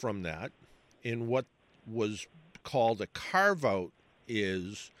excluded from that in what was called a carve-out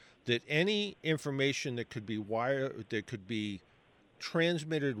is that any information that could be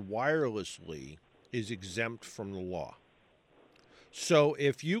transmitted wirelessly is exempt from the law. So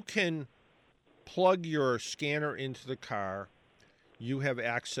if you can plug your scanner into the car, you have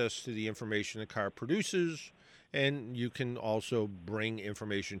access to the information the car produces, and you can also bring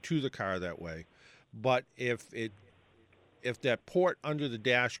information to the car that way. But if that port under the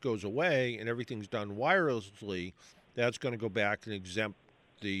dash goes away and everything's done wirelessly, that's going to go back and exempt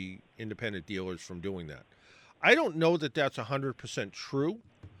the independent dealers from doing that. I don't know that that's 100% true,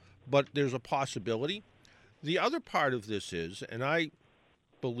 but there's a possibility. The other part of this is, and I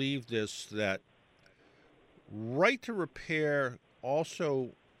believe this, that right to repair also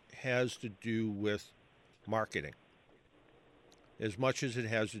has to do with marketing as much as it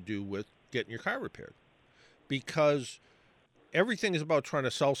has to do with getting your car repaired. Because everything is about trying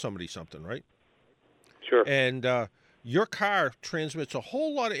to sell somebody something, right? Sure. And your car transmits a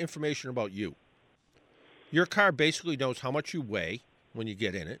whole lot of information about you. Your car basically knows how much you weigh when you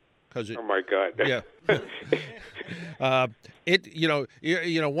get in it. Oh my God! Yeah.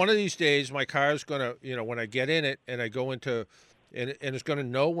 One of these days, my car's gonna, when I get in it and I go into, and it's gonna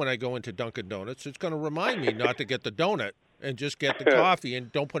know when I go into Dunkin' Donuts, it's gonna remind me not to get the donut and just get the coffee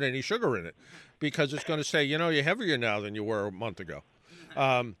and don't put any sugar in it, because it's gonna say, you're heavier now than you were a month ago.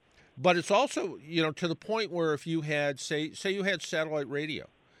 But it's also, to the point where if you had, say you had satellite radio,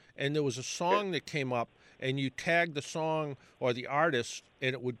 and there was a song that came up, and you tagged the song or the artist,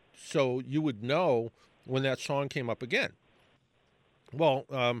 and so you would know when that song came up again. Well,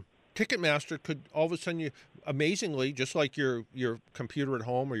 Ticketmaster could all of a sudden, amazingly, just like your computer at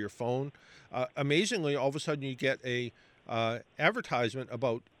home or your phone, amazingly, all of a sudden you get a advertisement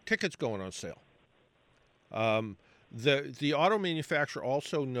about tickets going on sale. The auto manufacturer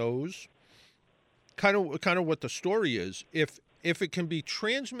also knows kind of what the story is. If it can be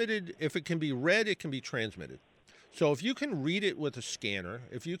transmitted, if it can be read, it can be transmitted. So if you can read it with a scanner,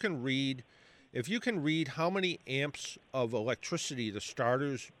 if you can read how many amps of electricity the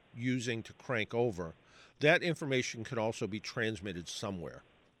starter's using to crank over, that information can also be transmitted somewhere.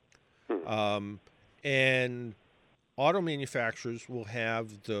 And auto manufacturers will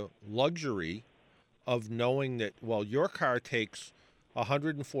have the luxury of knowing that, well, your car takes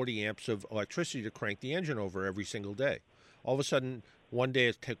 140 amps of electricity to crank the engine over every single day. All of a sudden, one day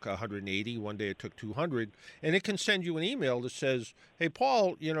it took 180, one day it took 200, and it can send you an email that says, hey,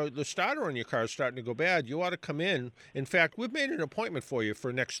 Paul, the starter on your car is starting to go bad. You ought to come in. In fact, we've made an appointment for you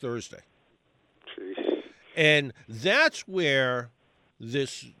for next Thursday. Jeez. And that's where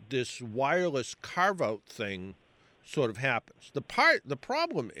this wireless carve-out thing sort of happens. The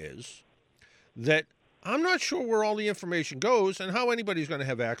problem is that I'm not sure where all the information goes and how anybody's going to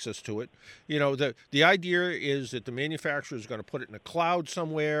have access to it. The idea is that the manufacturer is going to put it in a cloud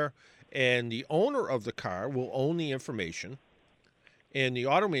somewhere, and the owner of the car will own the information, and the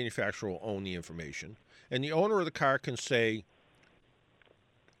auto manufacturer will own the information, and the owner of the car can say,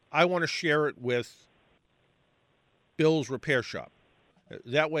 I want to share it with Bill's repair shop.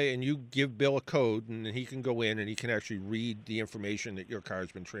 That way, and you give Bill a code, and he can go in and he can actually read the information that your car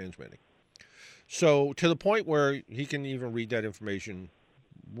has been transmitting. So to the point where he can even read that information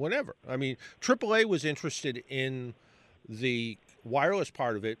whenever. I mean, AAA was interested in the wireless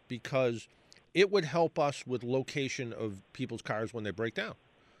part of it because it would help us with location of people's cars when they break down.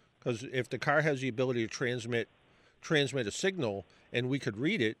 Because if the car has the ability to transmit a signal and we could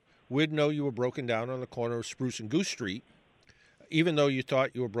read it, we'd know you were broken down on the corner of Spruce and Goose Street, even though you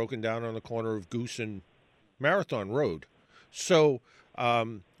thought you were broken down on the corner of Goose and Marathon Road. So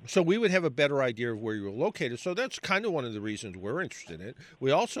we would have a better idea of where you were located. So that's kind of one of the reasons we're interested in it.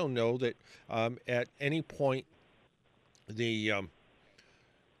 We also know that at any point, the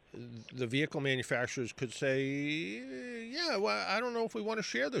vehicle manufacturers could say, yeah, well, I don't know if we want to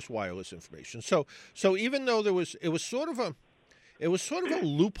share this wireless information. So even though it was sort of a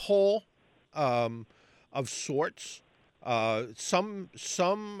loophole of sorts. Some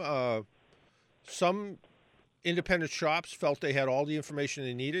independent shops felt they had all the information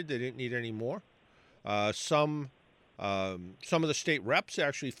they needed. They didn't need any more. Some of the state reps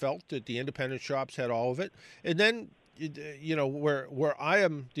actually felt that the independent shops had all of it. And then, where I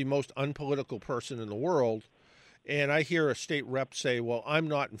am the most unpolitical person in the world, and I hear a state rep say, well, I'm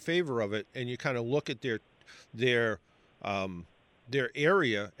not in favor of it, and you kind of look at their their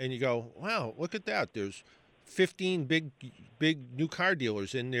area, and you go, wow, look at that. There's 15 big new car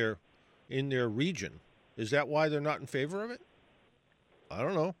dealers in their region. Is that why they're not in favor of it? I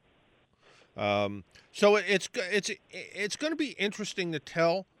don't know. So it's going to be interesting to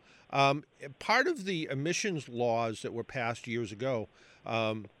tell. Part of the emissions laws that were passed years ago,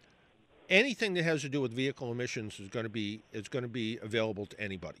 anything that has to do with vehicle emissions is going to be available to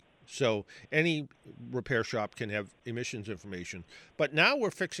anybody. So any repair shop can have emissions information. But now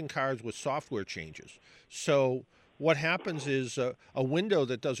we're fixing cars with software changes. So what happens is a window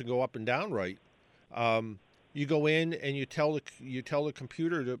that doesn't go up and down right. You go in and you tell the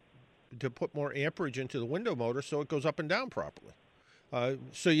computer to put more amperage into the window motor so it goes up and down properly.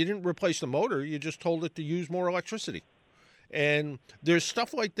 So you didn't replace the motor; you just told it to use more electricity. And there's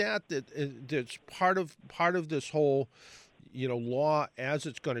stuff like that's part of this whole, law as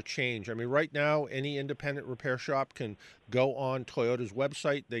it's going to change. I mean, right now, any independent repair shop can go on Toyota's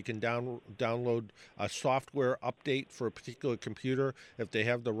website. They can download a software update for a particular computer. If they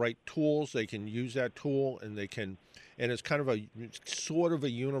have the right tools, they can use that tool, and it's kind of a sort of a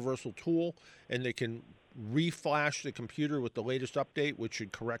universal tool, and they can reflash the computer with the latest update, which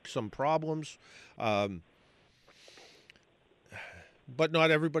should correct some problems. But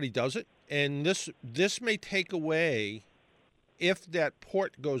not everybody does it, and this may take away. If that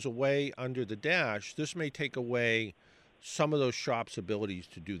port goes away under the dash, this may take away some of those shops' abilities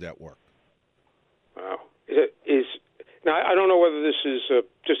to do that work. Wow. Now, I don't know whether this is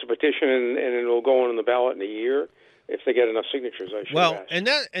just a petition and it'll go on the ballot in a year if they get enough signatures. I should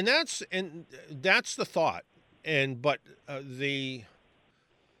ask. and that's the thought. And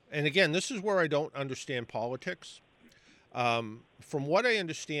again, this is where I don't understand politics. From what I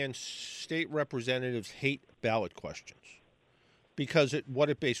understand, state representatives hate ballot questions. Because what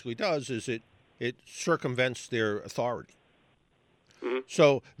it basically does is it circumvents their authority. Mm-hmm.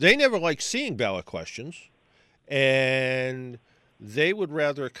 So they never like seeing ballot questions, and they would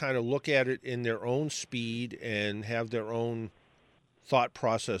rather kind of look at it in their own speed and have their own thought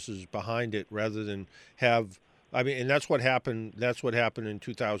processes behind it rather than have. I mean, and that's what happened. That's what happened in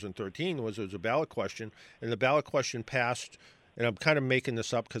 2013 was a ballot question, and the ballot question passed. And I'm kind of making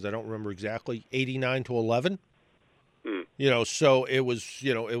this up because I don't remember exactly. 89-11. So it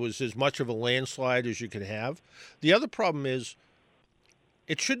was as much of a landslide as you could have. The other problem is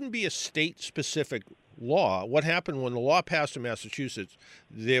it shouldn't be a state-specific law. What happened when the law passed in Massachusetts,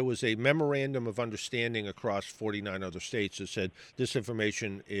 there was a memorandum of understanding across 49 other states that said this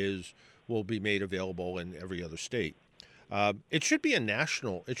information will be made available in every other state. It should be a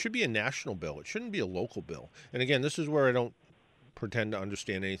national bill. It shouldn't be a local bill. And again, this is where I don't pretend to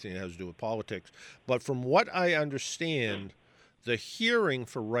understand anything that has to do with politics. But from what I understand, the hearing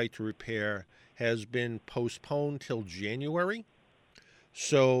for right to repair has been postponed till January.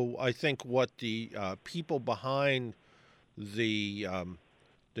 So I think what the people behind the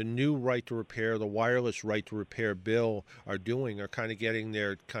new right to repair, the wireless right to repair bill are doing are kind of getting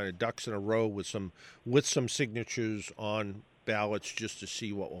their kind of ducks in a row with some signatures on ballots just to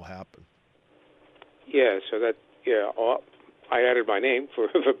see what will happen. Yeah, so that I added my name for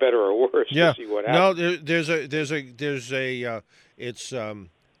better or worse to see what happens. No, it's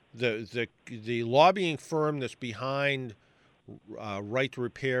the lobbying firm that's behind right to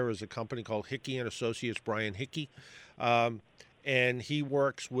repair is a company called Hickey and Associates, Brian Hickey, and he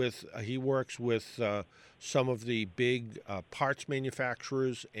works with some of the big parts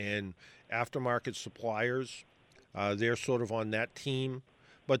manufacturers and aftermarket suppliers. They're sort of on that team,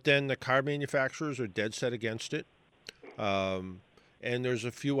 but then the car manufacturers are dead set against it. And there's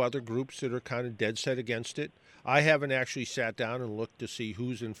a few other groups that are kind of dead set against it. I haven't actually sat down and looked to see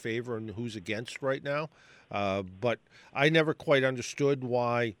who's in favor and who's against right now. But I never quite understood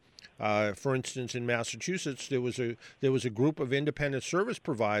why, for instance, in Massachusetts, there was a group of independent service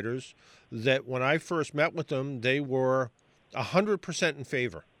providers that when I first met with them, they were 100% in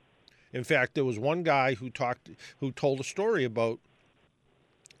favor. In fact, there was one guy who told a story about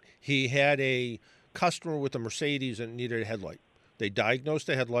he had a customer with a Mercedes and needed a headlight. They diagnosed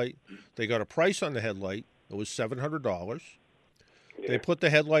the headlight. They got a price on the headlight. It was $700. Yeah. They put the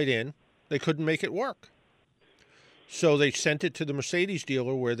headlight in. They couldn't make it work. So they sent it to the Mercedes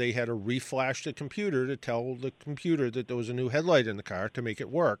dealer where they had to reflash the computer to tell the computer that there was a new headlight in the car to make it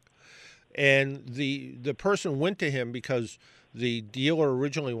work. And the person went to him because the dealer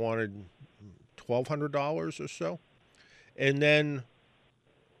originally wanted $1,200 or so. And then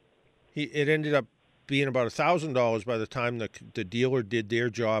it ended up being about $1,000 by the time the dealer did their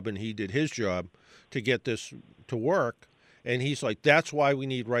job and he did his job to get this to work. And he's like, that's why we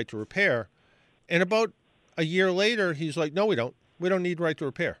need right to repair. And about a year later, he's like, no, we don't. We don't need right to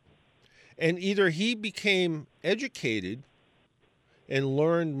repair. And either he became educated and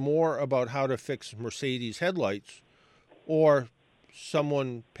learned more about how to fix Mercedes headlights, or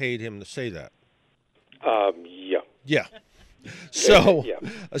someone paid him to say that. Yeah. Yeah. So, Yeah.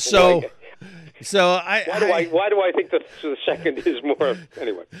 so, Why- so I Why do I think the second is more?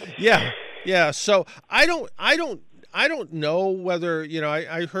 Anyway. Yeah. So I don't know whether,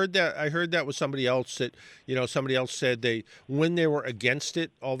 I heard that with somebody else that, somebody else said when they were against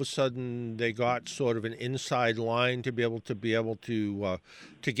it, all of a sudden they got sort of an inside line to be able to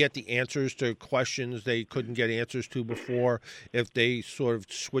get the answers to questions they couldn't get answers to before if they sort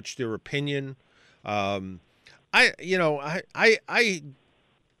of switched their opinion. I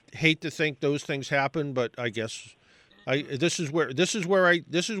hate to think those things happen, but I guess this is where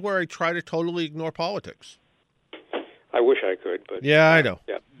I try to totally ignore politics. I wish I could, but yeah, I know.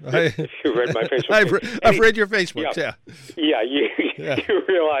 Yeah, if you read my Facebook, I've read your Facebook. Yeah. You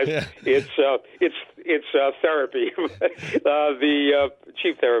realize it's therapy, the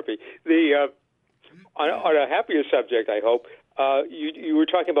cheap therapy. On a happier subject, I hope. You were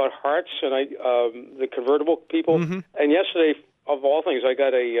talking about Haartz and the convertible people, and yesterday, of all things, I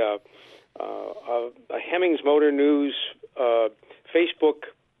got a Hemmings Motor News Facebook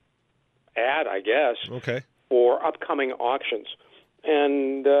ad, I guess. Okay. For upcoming auctions.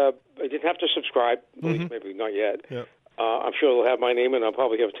 And I didn't have to subscribe, at least maybe not yet. Yeah. I'm sure they'll have my name, and I'll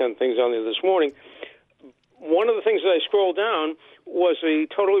probably have 10 things on there this morning. One of the things that I scrolled down was a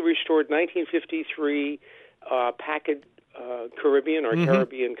totally restored 1953 Packard Caribbean or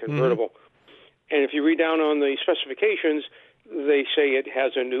Caribbean convertible. And if you read down on the specifications, they say it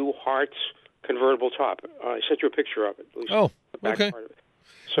has a new Haartz convertible top. I sent you a picture of it, at least the back part of it.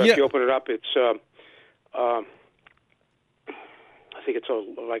 So if you open it up, it's... I think it's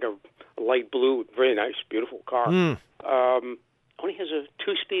like a light blue, very nice, beautiful car. Only has a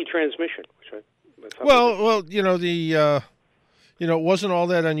 2-speed transmission. Which it wasn't all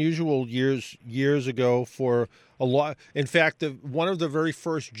that unusual years ago for a lot. In fact, one of the very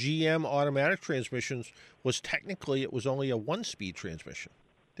first GM automatic transmissions was technically it was only a 1-speed transmission.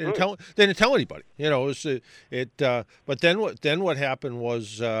 They didn't tell anybody. But then what happened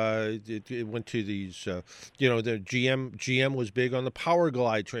was it went to these. The GM was big on the Power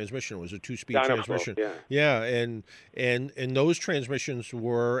Glide transmission. It was a 2-speed transmission. Yeah, and those transmissions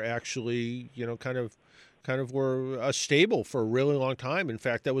were actually kind of were stable for a really long time. In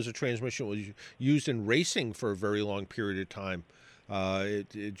fact, that was a transmission that was used in racing for a very long period of time.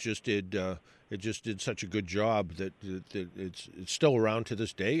 It just did such a good job that it's still around to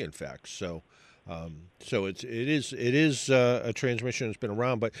this day. In fact, so it is a transmission that's been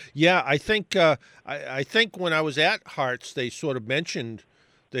around. But yeah, I think when I was at Haartz, they sort of mentioned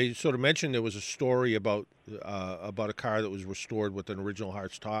there was a story about a car that was restored with an original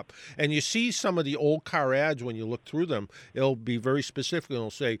Haartz top. And you see some of the old car ads when you look through them, it'll be very specific.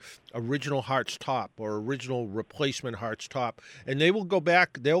 It'll say original Haartz top or original replacement Haartz top. And they'll go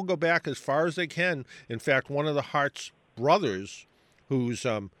back as far as they can. In fact, one of the Haartz brothers who's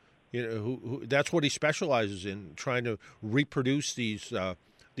who that's what he specializes in, trying to reproduce these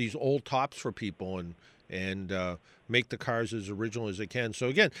old tops for people and make the cars as original as they can. So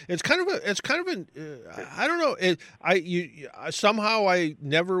again, it's kind of an I don't know. Somehow I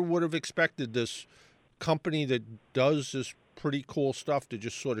never would have expected this company that does this pretty cool stuff to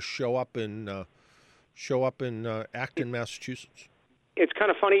just sort of show up in Acton, Massachusetts. It's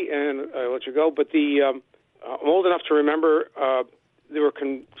kind of funny, and I'll let you go. But I'm old enough to remember there were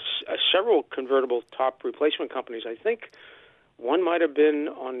several convertible top replacement companies. I think one might have been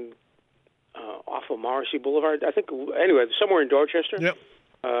on. Off of Morrissey Boulevard, I think. Anyway, somewhere in Dorchester. Yep.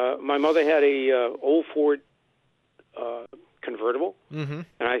 My mother had a old Ford convertible, and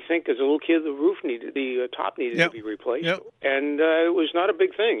I think as a little kid, the top needed to be replaced, and it was not a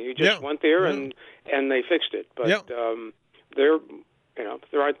big thing. You just went there and they fixed it. But there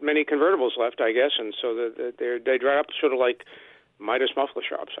aren't many convertibles left, I guess, and so they dry up sort of like Midas muffler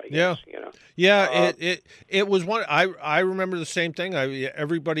shops, I guess. It was one. I remember the same thing.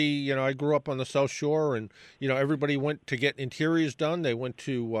 Everybody, I grew up on the South Shore, and everybody went to get interiors done. They went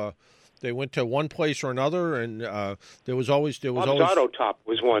to one place or another, and there was always Auto Top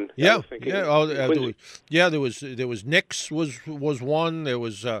was one. There was Nick's was one. There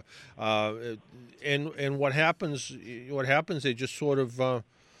was and what happens? They just sort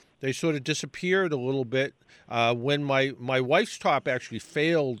of disappeared a little bit. When my wife's top actually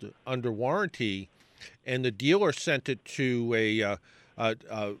failed under warranty, and the dealer sent it to a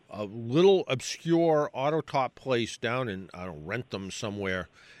little obscure auto top place down in Rentham somewhere,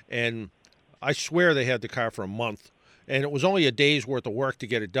 and I swear they had the car for a month, and it was only a day's worth of work to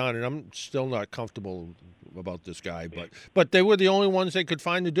get it done, and I'm still not comfortable about this guy. But they were the only ones they could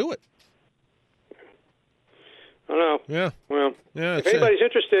find to do it. I don't know. Yeah. Well, yeah, if anybody's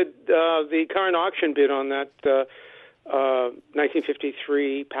interested, the current auction bid on that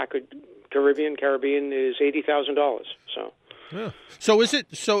 1953 Packard Caribbean is $80,000. So. Yeah. So is it?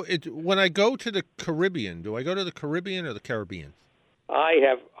 So when I go to the Caribbean, do I go to the Caribbean or the Caribbean?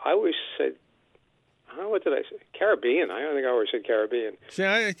 I always said. What did I say? Caribbean. I don't think I always said Caribbean. See,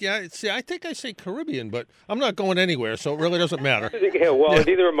 I think I say Caribbean, but I'm not going anywhere, so it really doesn't matter. Yeah, well,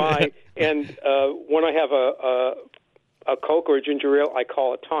 neither am I. And when I have a Coke or a ginger ale, I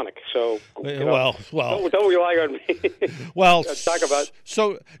call it tonic. So, well, don't rely on me. Well, talk about.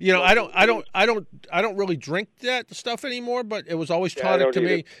 So I don't really drink that stuff anymore. But it was always tonic to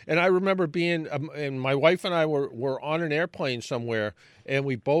me. And I remember being, and my wife and I were on an airplane somewhere, and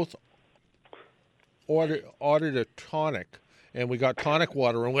we both ordered a tonic, and we got tonic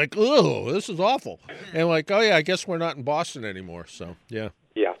water, and we're like, oh, this is awful. And we're like, oh yeah, I guess we're not in Boston anymore. So yeah.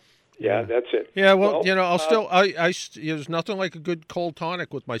 Yeah, that's it. Yeah, well, I'll still. There's nothing like a good cold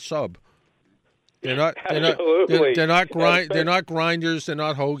tonic with my sub. They're not. Absolutely. They're not grinders. They're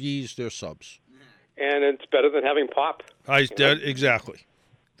not hoagies. They're subs. And it's better than having pop. Exactly.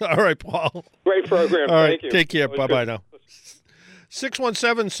 All right, Paul. Great program. All right, Thank you. Take care. Bye now.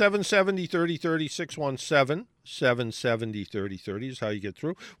 617-770-3030, 617-770-3030 is how you get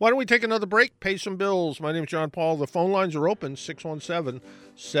through. Why don't we take another break, pay some bills? My name's John Paul. The phone lines are open,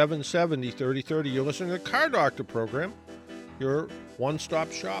 617-770-3030. You're listening to the Car Doctor program, your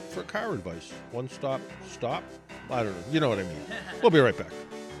one-stop shop for car advice. One-stop stop? I don't know. You know what I mean. We'll be right back.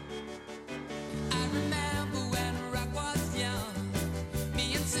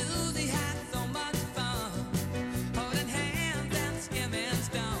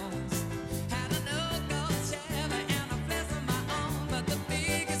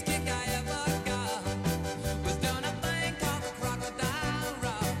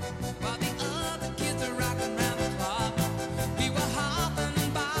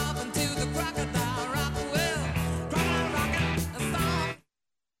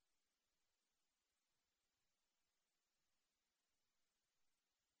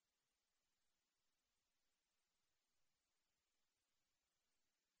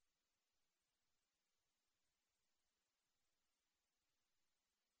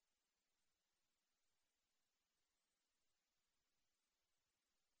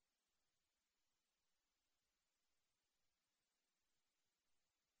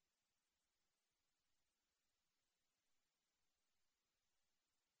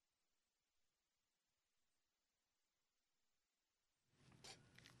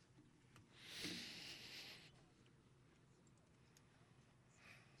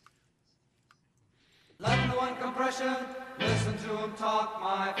 Love the one compression, listen to him talk,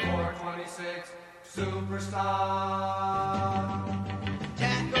 my 426 superstar.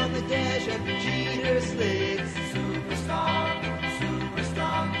 Jack on the dash and cheater slicks. Superstar.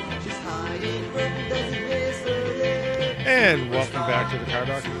 She's hiding from the doesn't miss a lick. And welcome back to the Car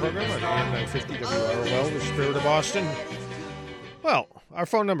Doctor program on AM 950 WROL, the Spirit of Boston. Well, our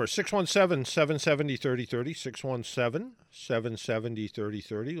phone number is 617-770-3030,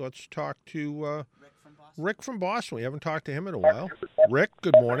 617-770-3030. Let's talk to Rick from Boston. We haven't talked to him in a while. Rick,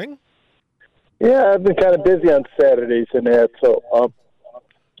 good morning. Yeah, I've been kind of busy on Saturdays and that, so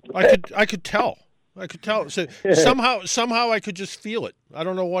I could tell. So somehow I could just feel it. I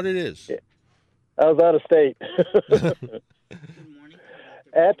don't know what it is. I was out of state.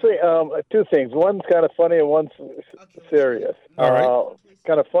 Actually, two things. One's kind of funny and one's serious. All right.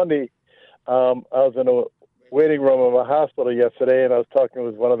 Kind of funny. I was in a waiting room of a hospital yesterday, and I was talking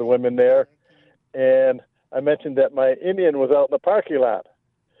with one of the women there, and I mentioned that my Indian was out in the parking lot,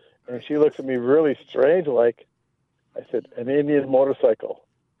 and she looks at me really strange, like. I said, an Indian motorcycle,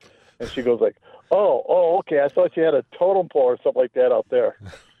 and she goes like, "Oh, okay. I thought you had a totem pole or something like that out there."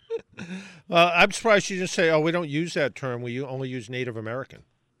 I'm surprised she didn't say, "Oh, we don't use that term. We only use Native American."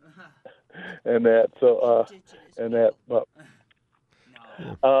 And that, but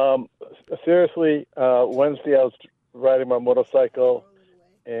seriously, Wednesday I was riding my motorcycle,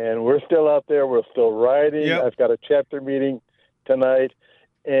 and we're still out there. We're still riding. Yep. I've got a chapter meeting tonight,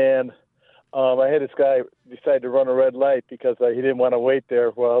 and I had this guy decide to run a red light because he didn't want to wait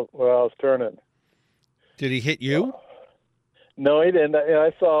there while I was turning. Did he hit you? No, he didn't.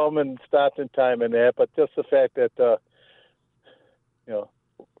 I saw him and stopped in time and that, but just the fact that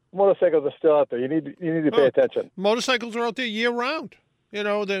motorcycles are still out there. You need to pay attention. Motorcycles are out there year round. You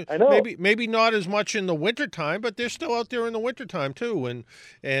know, I know. maybe not as much in the wintertime, but they're still out there in the wintertime too.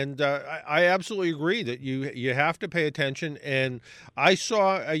 And I absolutely agree that you have to pay attention. And I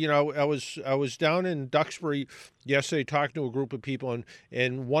saw, I was down in Duxbury yesterday talking to a group of people,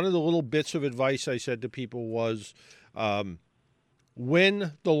 and one of the little bits of advice I said to people was,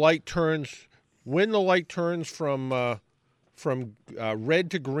 when the light turns from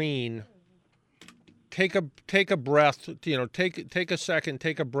red to green, take a breath, take a second,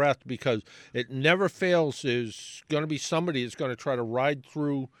 take a breath, because it never fails. There's going to be somebody that's going to try to ride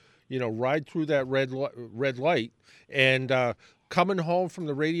through that red light. And coming home from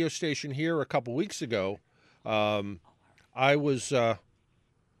the radio station here a couple weeks ago, I saw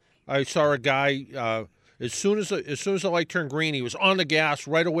a guy. As soon as the light turned green, he was on the gas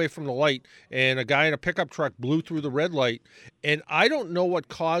right away from the light, and a guy in a pickup truck blew through the red light. And I don't know what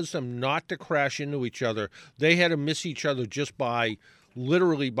caused them not to crash into each other. They had to miss each other just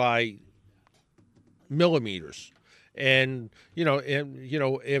literally by millimeters. And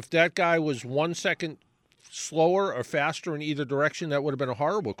if that guy was 1 second slower or faster in either direction, that would have been a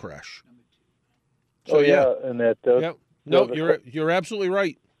horrible crash. So, and that. No, you're absolutely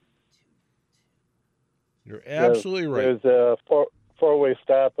right. You're absolutely right. There's a four-way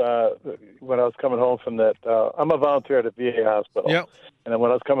stop when I was coming home from that. I'm a volunteer at a VA hospital. Yep. And then when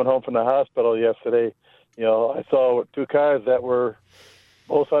I was coming home from the hospital yesterday, I saw two cars that were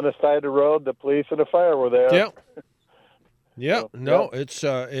both on the side of the road. The police and the fire were there. Yep. Yeah, it's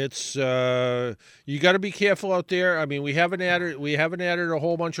you got to be careful out there. I mean, we haven't added a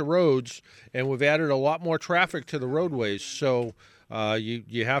whole bunch of roads, and we've added a lot more traffic to the roadways. So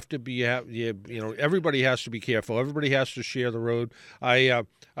you have to be everybody has to be careful. Everybody has to share the road. I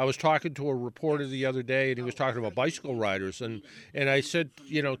was talking to a reporter the other day, and he was talking about bicycle riders, and I said,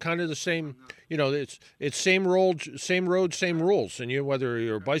 kind of the same. It's same road, same rules. And whether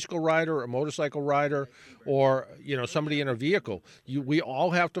you're a bicycle rider, a motorcycle rider, or somebody in a vehicle, we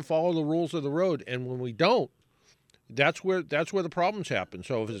all have to follow the rules of the road. And when we don't, that's where the problems happen.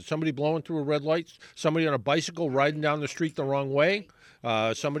 So if it's somebody blowing through a red light, somebody on a bicycle riding down the street the wrong way,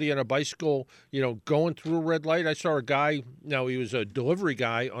 somebody on a bicycle, going through a red light. I saw a guy. Now he was a delivery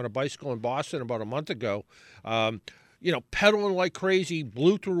guy on a bicycle in Boston about a month ago. Pedaling like crazy,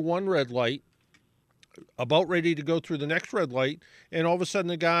 blew through one red light, about ready to go through the next red light, and all of a sudden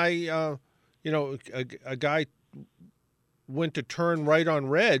the guy, a guy went to turn right on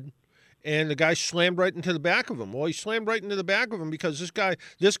red, and the guy slammed right into the back of him. Well, he slammed right into the back of him because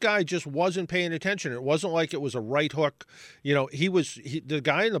this guy just wasn't paying attention. It wasn't like it was a right hook. The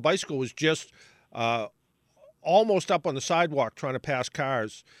guy in the bicycle was just almost up on the sidewalk trying to pass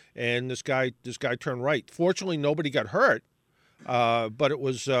cars, and this guy turned right. Fortunately, nobody got hurt, but it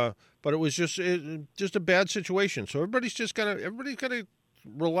was just a bad situation. So everybody's gotta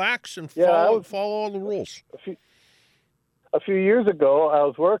relax and follow all the ruls. A few years ago, I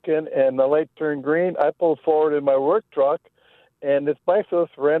was working, and the light turned green. I pulled forward in my work truck, and this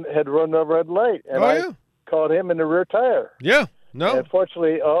bicyclist had run a red light, and I caught him in the rear tire. Yeah, no. And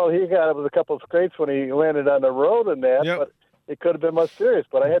fortunately, all he got was a couple of scrapes when he landed on the road and that, but it could have been much serious.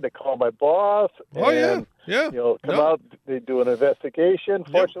 But I had to call my boss and come out. They do an investigation.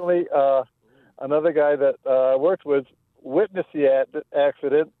 Fortunately, another guy that I worked with witnessed the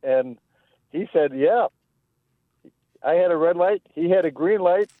accident, and he said, I had a red light. He had a green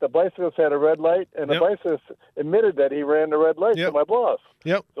light. The bicyclist had a red light, and the bicyclist admitted that he ran the red light to my boss.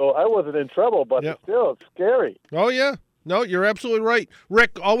 Yep. So I wasn't in trouble, but still, it's scary. Oh, yeah. No, you're absolutely right.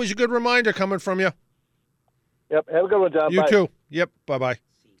 Rick, always a good reminder coming from you. Yep. Have a good one, John. You Bye. too. Yep. Bye-bye.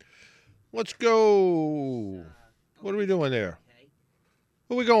 Let's go. What are we doing there?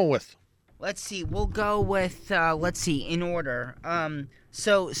 Who are we going with? Let's see. We'll go with, in order.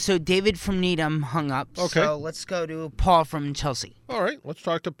 So David from Needham hung up. Okay. So let's go to Paul from Chelsea. All right. Let's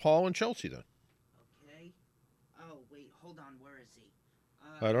talk to Paul in Chelsea then. Okay. Oh, wait. Hold on. Where is he?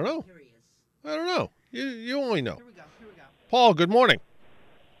 I don't know. Here he is. I don't know. You only know. Here we go. Paul, good morning.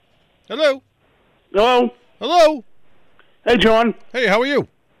 Hello. Hello. Hey, John. Hey, how are you?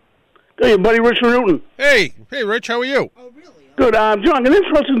 Good, buddy, Rich from Newton. Hey, Rich, how are you? Oh, really? Good. John, an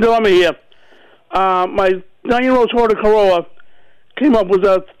interesting dilemma here. My 9-year-old Toyota Corolla came up with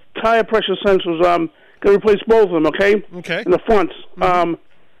tire pressure sensors. Going to replace both of them, okay? Okay. In the front. And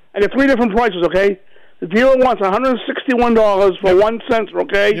they're three different prices, okay? The dealer wants $161 for one sensor,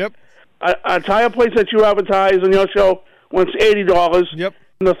 okay? Yep. A tire place that you advertise on your show wants $80. Yep.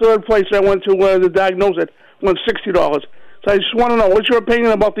 And the third place I went to where to diagnose it wants $60. So I just want to know, what's your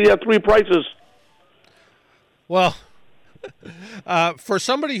opinion about the three prices? Well, For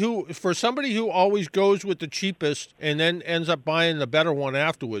somebody who always goes with the cheapest and then ends up buying the better one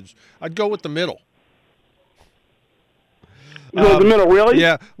afterwards, I'd go with the middle. The middle, really?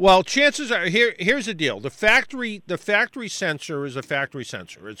 Yeah. Well, chances are here's the deal. The factory sensor is a factory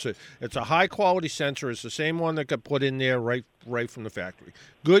sensor. It's a high quality sensor. It's the same one that got put in there right from the factory.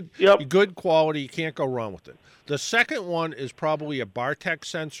 Good quality. You can't go wrong with it. The second one is probably a Bartek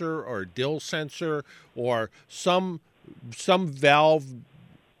sensor or a Dill sensor or some valve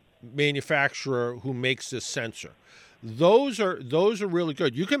manufacturer who makes this sensor. Those are really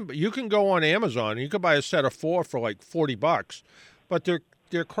good. You can go on Amazon and you can buy a set of 4 for like $40, but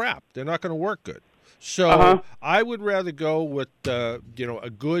they're crap. They're not going to work good. So I would rather go with a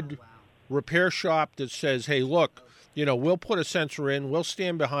good repair shop that says, hey, look, we'll put a sensor in, we'll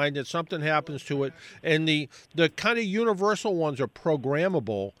stand behind it, something happens to it, and the kind of universal ones are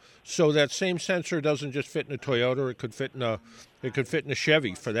programmable, so that same sensor doesn't just fit in a Toyota. It could fit in a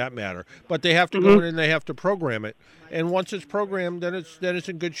Chevy, for that matter. But they have to go in and they have to program it. And once it's programmed, then it's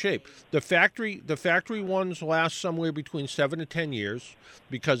in good shape. The factory ones last somewhere between 7 to 10 years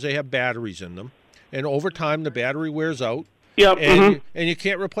because they have batteries in them, and over time the battery wears out. Yep. And you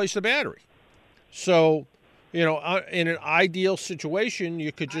can't replace the battery. So, in an ideal situation,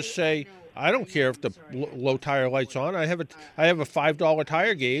 you could just say, I don't care if the low tire light's on. I have a $5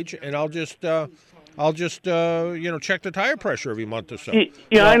 tire gauge, and I'll just check the tire pressure every month or so.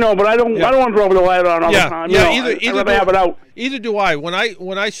 Yeah, I know, but I don't want to drop the light on all the time. I'd rather have it out. Either do I. When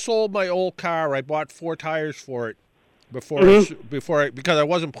I sold my old car, I bought 4 tires for it because I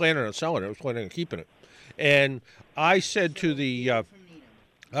wasn't planning on selling it. I was planning on keeping it. And I said to the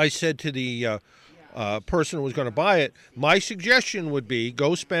person who was going to buy it, my suggestion would be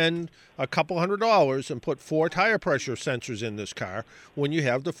go spend a couple $100 and put 4 tire pressure sensors in this car when you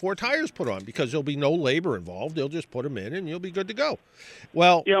have the 4 tires put on, because there'll be no labor involved. They'll just put them in and you'll be good to go.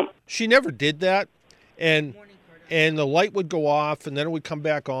 Well, she never did that, and the light would go off and then it would come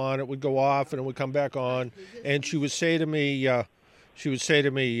back on. It would go off and it would come back on, and she would say to me, yeah,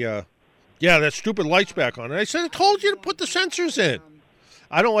 that stupid light's back on. And I said, I told you to put the sensors in.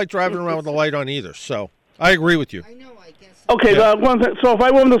 I don't like driving around with the light on either, so I agree with you. Okay, so if I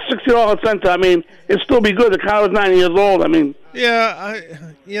won the $60 sensor, I mean, it'd still be good. The car was 9 years old. I mean,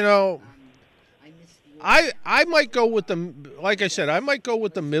 I might go with like I said, I might go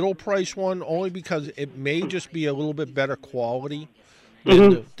with the middle price one only because it may just be a little bit better quality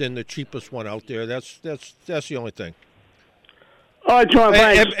than the cheapest one out there. That's the only thing. All right, John.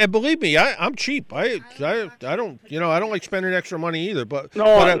 Thanks. And believe me, I'm cheap. I don't like spending extra money either. But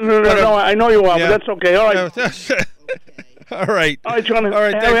no, I know you are, but that's okay. All right. All right. All right, John. All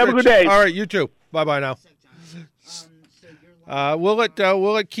right. Have a good day. All right, you too. Bye now. We'll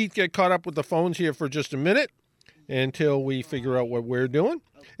let Keith get caught up with the phones here for just a minute until we figure out what we're doing.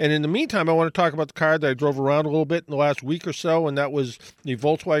 And in the meantime, I want to talk about the car that I drove around a little bit in the last week or so, and that was the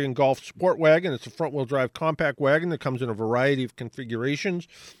Volkswagen Golf Sport Wagon. It's a front-wheel drive compact wagon that comes in a variety of configurations.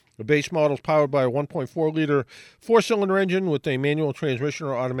 The base model is powered by a 1.4-liter four-cylinder engine with a manual transmission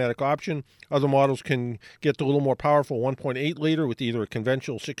or automatic option. Other models can get the little more powerful 1.8-liter with either a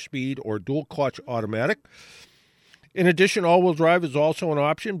conventional 6-speed or dual-clutch automatic. In addition, all-wheel drive is also an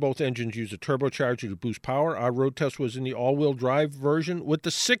option. Both engines use a turbocharger to boost power. Our road test was in the all-wheel drive version with the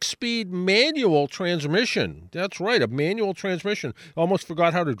 6-speed manual transmission. That's right, a manual transmission. Almost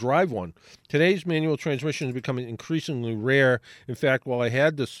forgot how to drive one. Today's manual transmission is becoming increasingly rare. In fact, while I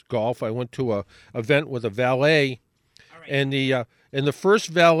had this Golf, I went to an event with a valet, and the first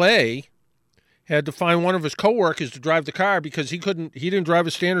valet had to find one of his coworkers to drive the car because he didn't drive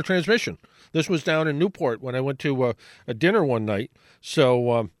a standard transmission. This was down in Newport when I went to a dinner one night.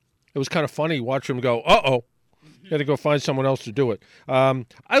 So it was kind of funny watching him go, uh-oh. Had to go find someone else to do it.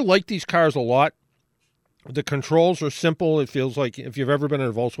 I like these cars a lot. The controls are simple. It feels like if you've ever been in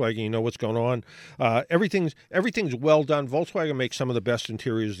a Volkswagen, you know what's going on. Everything's well done. Volkswagen makes some of the best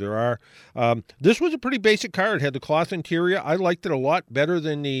interiors there are. This was a pretty basic car. It had the cloth interior. I liked it a lot better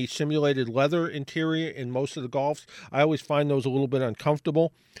than the simulated leather interior in most of the Golfs. I always find those a little bit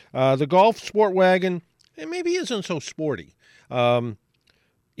uncomfortable. The Golf Sport Wagon, it maybe isn't so sporty.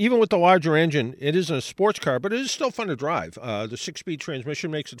 Even with the larger engine, it isn't a sports car, but it is still fun to drive. The 6-speed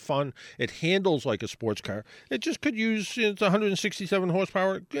transmission makes it fun. It handles like a sports car. It just could use, it's 167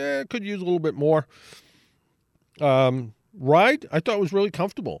 horsepower. Could use a little bit more. Ride, I thought was really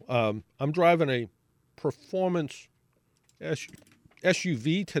comfortable. I'm driving a performance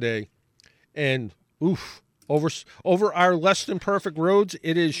SUV today, and over our less than perfect roads,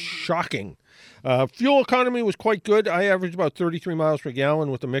 it is shocking. Fuel economy was quite good. I averaged about 33 miles per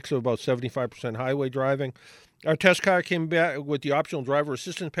gallon with a mix of about 75% highway driving. Our test car came back with the optional driver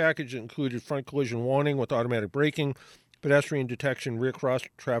assistance package that included front collision warning with automatic braking, pedestrian detection, rear cross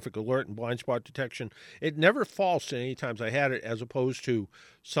traffic alert, and blind spot detection. It never falsed any times I had it, as opposed to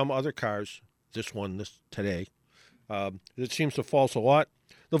some other cars, this today. It seems to false a lot.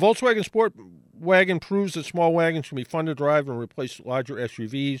 The Volkswagen Sport Wagon proves that small wagons can be fun to drive and replace larger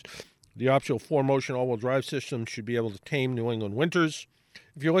SUVs. The optional 4-motion all-wheel drive system should be able to tame New England winters.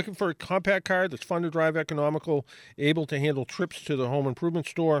 If you're looking for a compact car that's fun to drive, economical, able to handle trips to the home improvement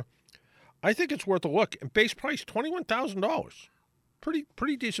store, I think it's worth a look. And base price, $21,000.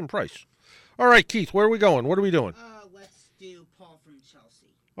 Pretty decent price. All right, Keith, where are we going? What are we doing? Let's do Paul from Chelsea.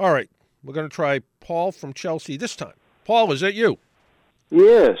 All right, we're going to try Paul from Chelsea this time. Paul, is that you?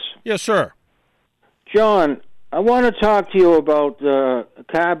 Yes. Yes, sir. John, I want to talk to you about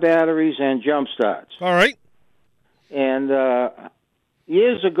car batteries and jump starts. All right. And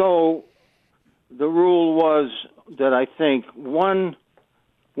years ago, the rule was that I think one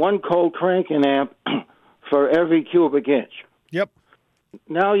cold cranking amp for every cubic inch. Yep.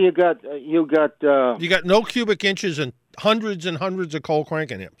 Now you got no cubic inches and hundreds of cold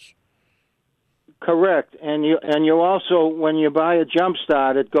cranking amps. Correct, and you also, when you buy a jump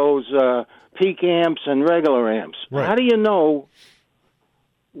start, it goes peak amps and regular amps. Right. How do you know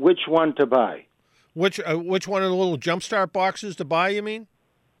which one to buy? Which one of the little jump start boxes to buy? You mean?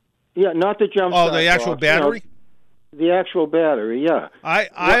 Yeah, not the jump start. Oh, the actual box, battery. The actual battery, yeah.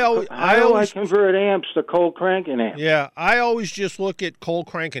 How do I convert amps to cold cranking amps? Yeah, I always just look at cold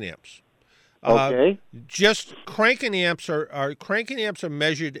cranking amps. Okay. Just cranking amps are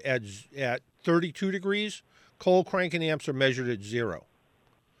measured at 32 degrees. Cold cranking amps are measured at 0.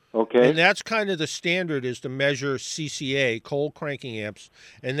 Okay. And that's kind of the standard, is to measure CCA, cold cranking amps,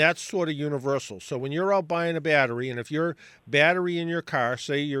 and that's sort of universal. So when you're out buying a battery, and if your battery in your car,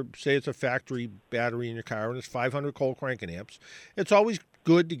 say it's a factory battery in your car, and it's 500 cold cranking amps, it's always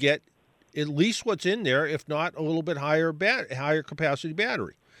good to get at least what's in there, if not a little bit higher capacity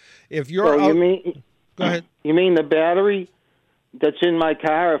battery. If you're go ahead. You mean the battery that's in my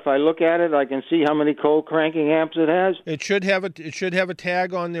car? If I look at it, I can see how many cold cranking amps it has. It should have a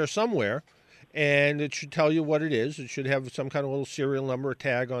tag on there somewhere, and it should tell you what it is. It should have some kind of little serial number,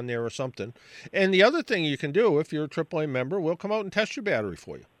 tag on there or something. And the other thing you can do, if you're a AAA member, we'll come out and test your battery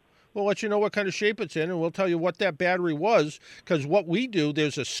for you. We'll let you know what kind of shape it's in, and we'll tell you what that battery was, because what we do,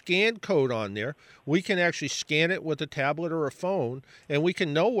 there's a scan code on there. We can actually scan it with a tablet or a phone, and we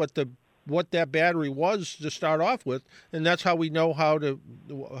can know what that battery was to start off with, and that's how we know how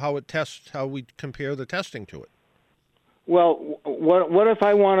it tests, how we compare the testing to it. Well, what if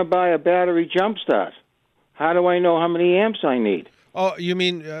I want to buy a battery jump start? How do I know how many amps I need? Oh, you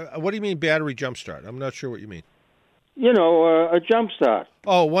mean what do you mean battery jump start? I'm not sure what you mean. You know, a jump start.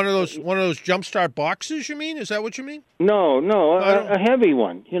 Oh, one of those jump start boxes, you mean? Is that what you mean? No, a heavy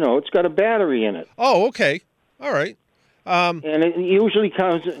one. You know, it's got a battery in it. Oh, okay. All right. And it usually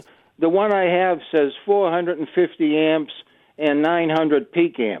comes, the one I have says 450 amps and 900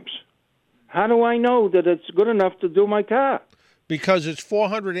 peak amps. How do I know that it's good enough to do my car? Because it's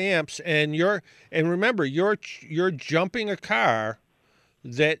 400 amps, and remember, you're jumping a car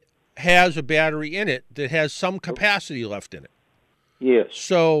that has a battery in it that has some capacity left in it. Yes.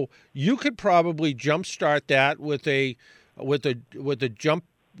 So you could probably jump start that with a jump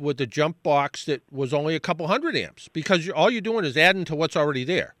box that was only a couple hundred amps, because all you're doing is adding to what's already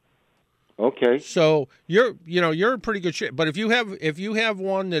there. Okay. So you're in pretty good shape. But if you have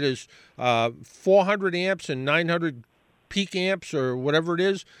one that is 400 amps and 900 peak amps or whatever it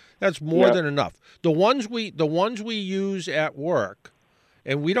is, that's more than enough. The ones we use at work.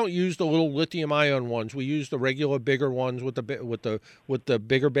 And we don't use the little lithium-ion ones. We use the regular, bigger ones with the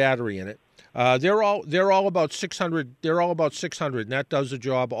bigger battery in it. They're all about 600. They're all about 600, and that does the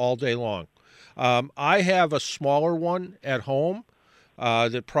job all day long. I have a smaller one at home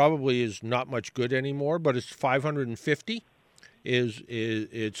that probably is not much good anymore, but it's 550. It's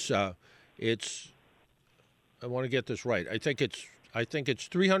I want to get this right. I think it's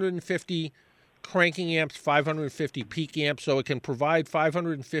 350. Cranking amps, 550 peak amps, so it can provide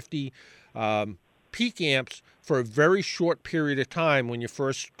 550 peak amps for a very short period of time when you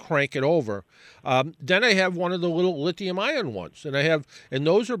first crank it over. Then I have one of the little lithium-ion ones, and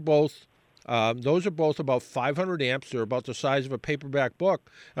those are both about 500 amps. They're about the size of a paperback book,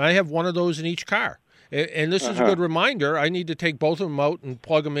 and I have one of those in each car. And this is a good reminder. I need to take both of them out and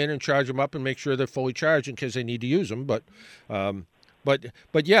plug them in and charge them up and make sure they're fully charged in case I need to use them. But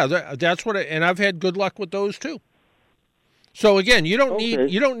But yeah, that's what. And I've had good luck with those too. So again, you don't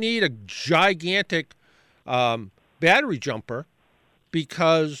need a gigantic battery jumper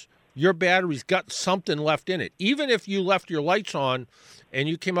because your battery's got something left in it. Even if you left your lights on and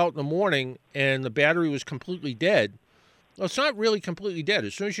you came out in the morning and the battery was completely dead, well, it's not really completely dead.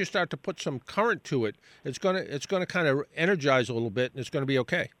 As soon as you start to put some current to it, it's gonna kind of energize a little bit, and it's going to be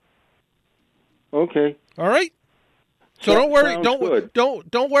okay. Okay. All right. So don't worry. Sounds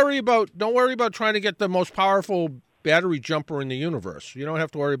Don't worry about trying to get the most powerful battery jumper in the universe. You don't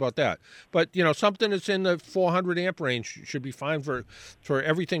have to worry about that. But something that's in the 400 amp range should be fine for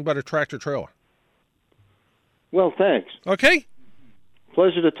everything but a tractor trailer. Well, thanks. Okay.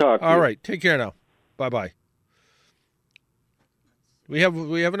 Pleasure to talk to you. All right. Take care now. Bye-bye. We have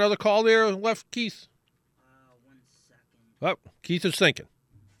another call there left, Keith. 1 second. Oh, Keith is thinking.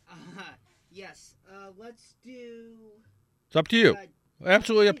 Yes. Let's do. It's up to you.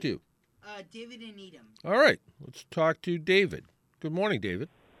 Absolutely up to you. David and Edom. All right. Let's talk to David. Good morning, David.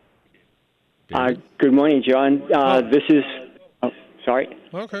 Good morning, John. This is. Oh, sorry.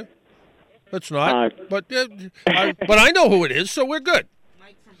 Okay. It's not. But I know who it is, so we're good.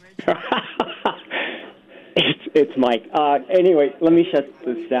 Mike from Bridge. It's Mike. Anyway, let me shut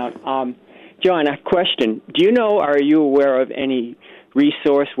this down. John, a question. Do you know, are you aware of any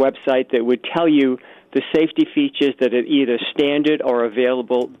resource website that would tell you the safety features that are either standard or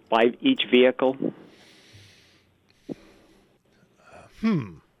available by each vehicle?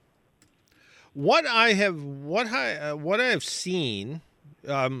 What I have seen,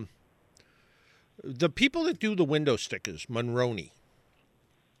 the people that do the window stickers, Monroney.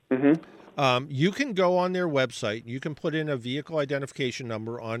 Mm-hmm. You can go on their website. You can put in a vehicle identification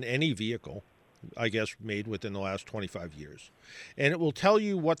number on any vehicle, I guess made within the last 25 years, and it will tell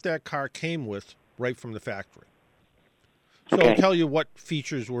you what that car came with right from the factory. So it'll tell you what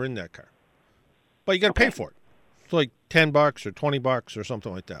features were in that car, but you got to pay for it. It's like $10 or $20 or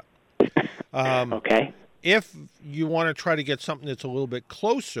something like that. Okay. If you want to try to get something that's a little bit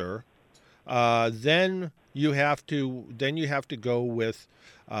closer, then you have to go with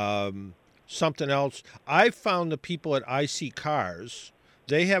something else. I found the people at IC Cars,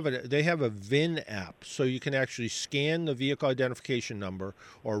 they have a VIN app, so you can actually scan the vehicle identification number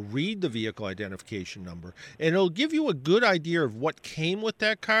or read the vehicle identification number, and it'll give you a good idea of what came with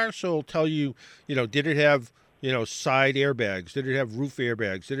that car. So it'll tell you, did it have side airbags? Did it have roof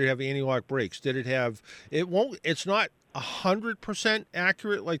airbags? Did it have anti-lock brakes? Did it have? It's not 100%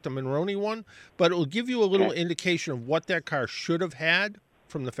 accurate like the Monroney one, but it will give you a little indication of what that car should have had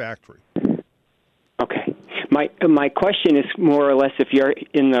from the factory. Okay. My question is more or less, if you're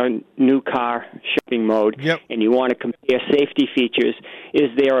in the new car shopping mode and you want to compare safety features, is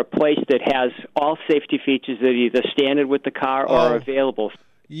there a place that has all safety features that are either standard with the car or are available?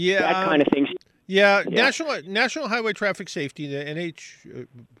 Yeah. That kind of thing. Yeah. National Highway Traffic Safety, the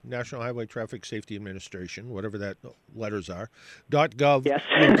National Highway Traffic Safety Administration, whatever that letters are,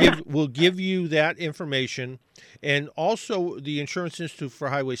 .gov will give you that information. And also the Insurance Institute for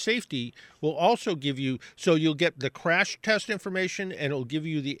Highway Safety will also give you, so you'll get the crash test information, and it'll give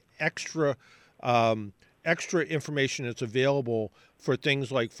you the extra information that's available for things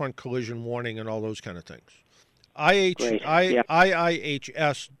like front collision warning and all those kind of things.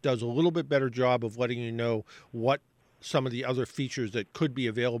 IIHS does a little bit better job of letting you know what some of the other features that could be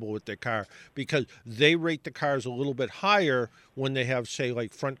available with their car, because they rate the cars a little bit higher when they have, say,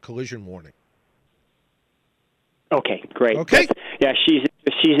 like front collision warning. Okay, great. Okay. She's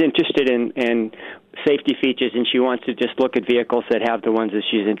interested in safety features, and she wants to just look at vehicles that have the ones that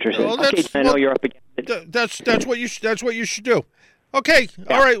she's interested in. Okay, I know you're up against it. That's what you should do. Okay.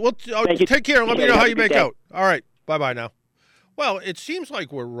 Yeah. All right. Well, take care. Let me know how you make out. All right. Bye-bye now. Well, it seems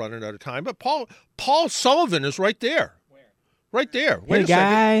like we're running out of time, but Paul Sullivan is right there. Where? Right there. Wait hey,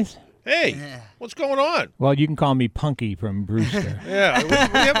 guys. Hey, what's going on? Well, you can call me Punky from Brewster.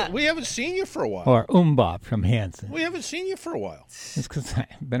 Yeah, we haven't seen you for a while. Or Umbop from Hanson. We haven't seen you for a while. It's because I've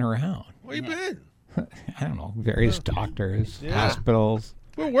been around. Where you been? I don't know, various doctors, hospitals.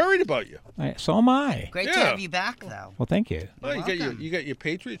 We're worried about you. So am I. Great to have you back, though. Well, thank you. Well, you got your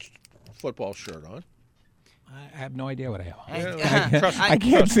Patriots football shirt on. I have no idea what I have on. I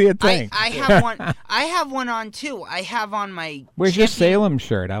can't see a thing. I have one. I have one on too. I have on my. Where's your Salem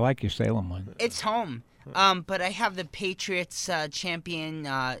shirt? I like your Salem one. It's home. But I have the Patriots championship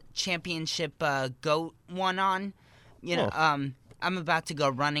goat one on. I'm about to go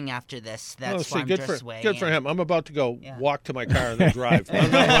running after this. That's why I'm just weighing good for in. him. I'm about to go walk to my car and then drive.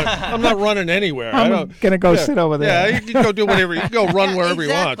 I'm not running anywhere. I'm going to go sit over there. Yeah, you can go do whatever. You can go run wherever you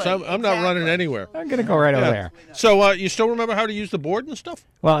want. So I'm not running anywhere. I'm going to go right over there. So you still remember how to use the board and stuff?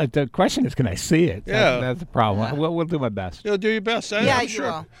 Well, the question is, can I see it? Yeah. That's the problem. We'll do my best. You'll do your best. I'm sure.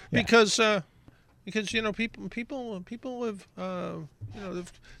 You will. Because people have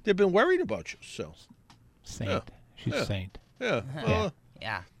they've been worried about you. So saint, she's a saint. Yeah.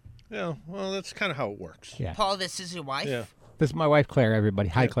 Yeah. Yeah. Well, that's kind of how it works. Yeah. Paul, this is your wife? Yeah. This is my wife, Claire. Everybody,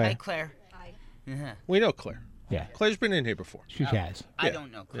 hi, Claire. Hi, Claire. Hi. We know Claire. Yeah. Claire's been in here before. She has. I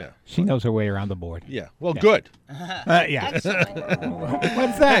don't know Claire. Yeah. She knows her way around the board. Yeah. Well, good. Yeah. What's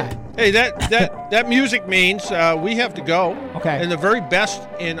that? Hey, that music means we have to go. Okay. And the very best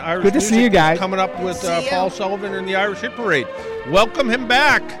in Irish Good to music see you guys. coming up with Paul Sullivan and the Irish Hit Parade. Welcome him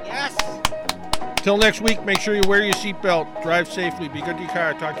back. Yes. Till next week, make sure you wear your seatbelt. Drive safely. Be good to your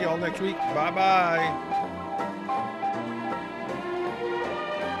car. Talk to you all next week. Bye-bye.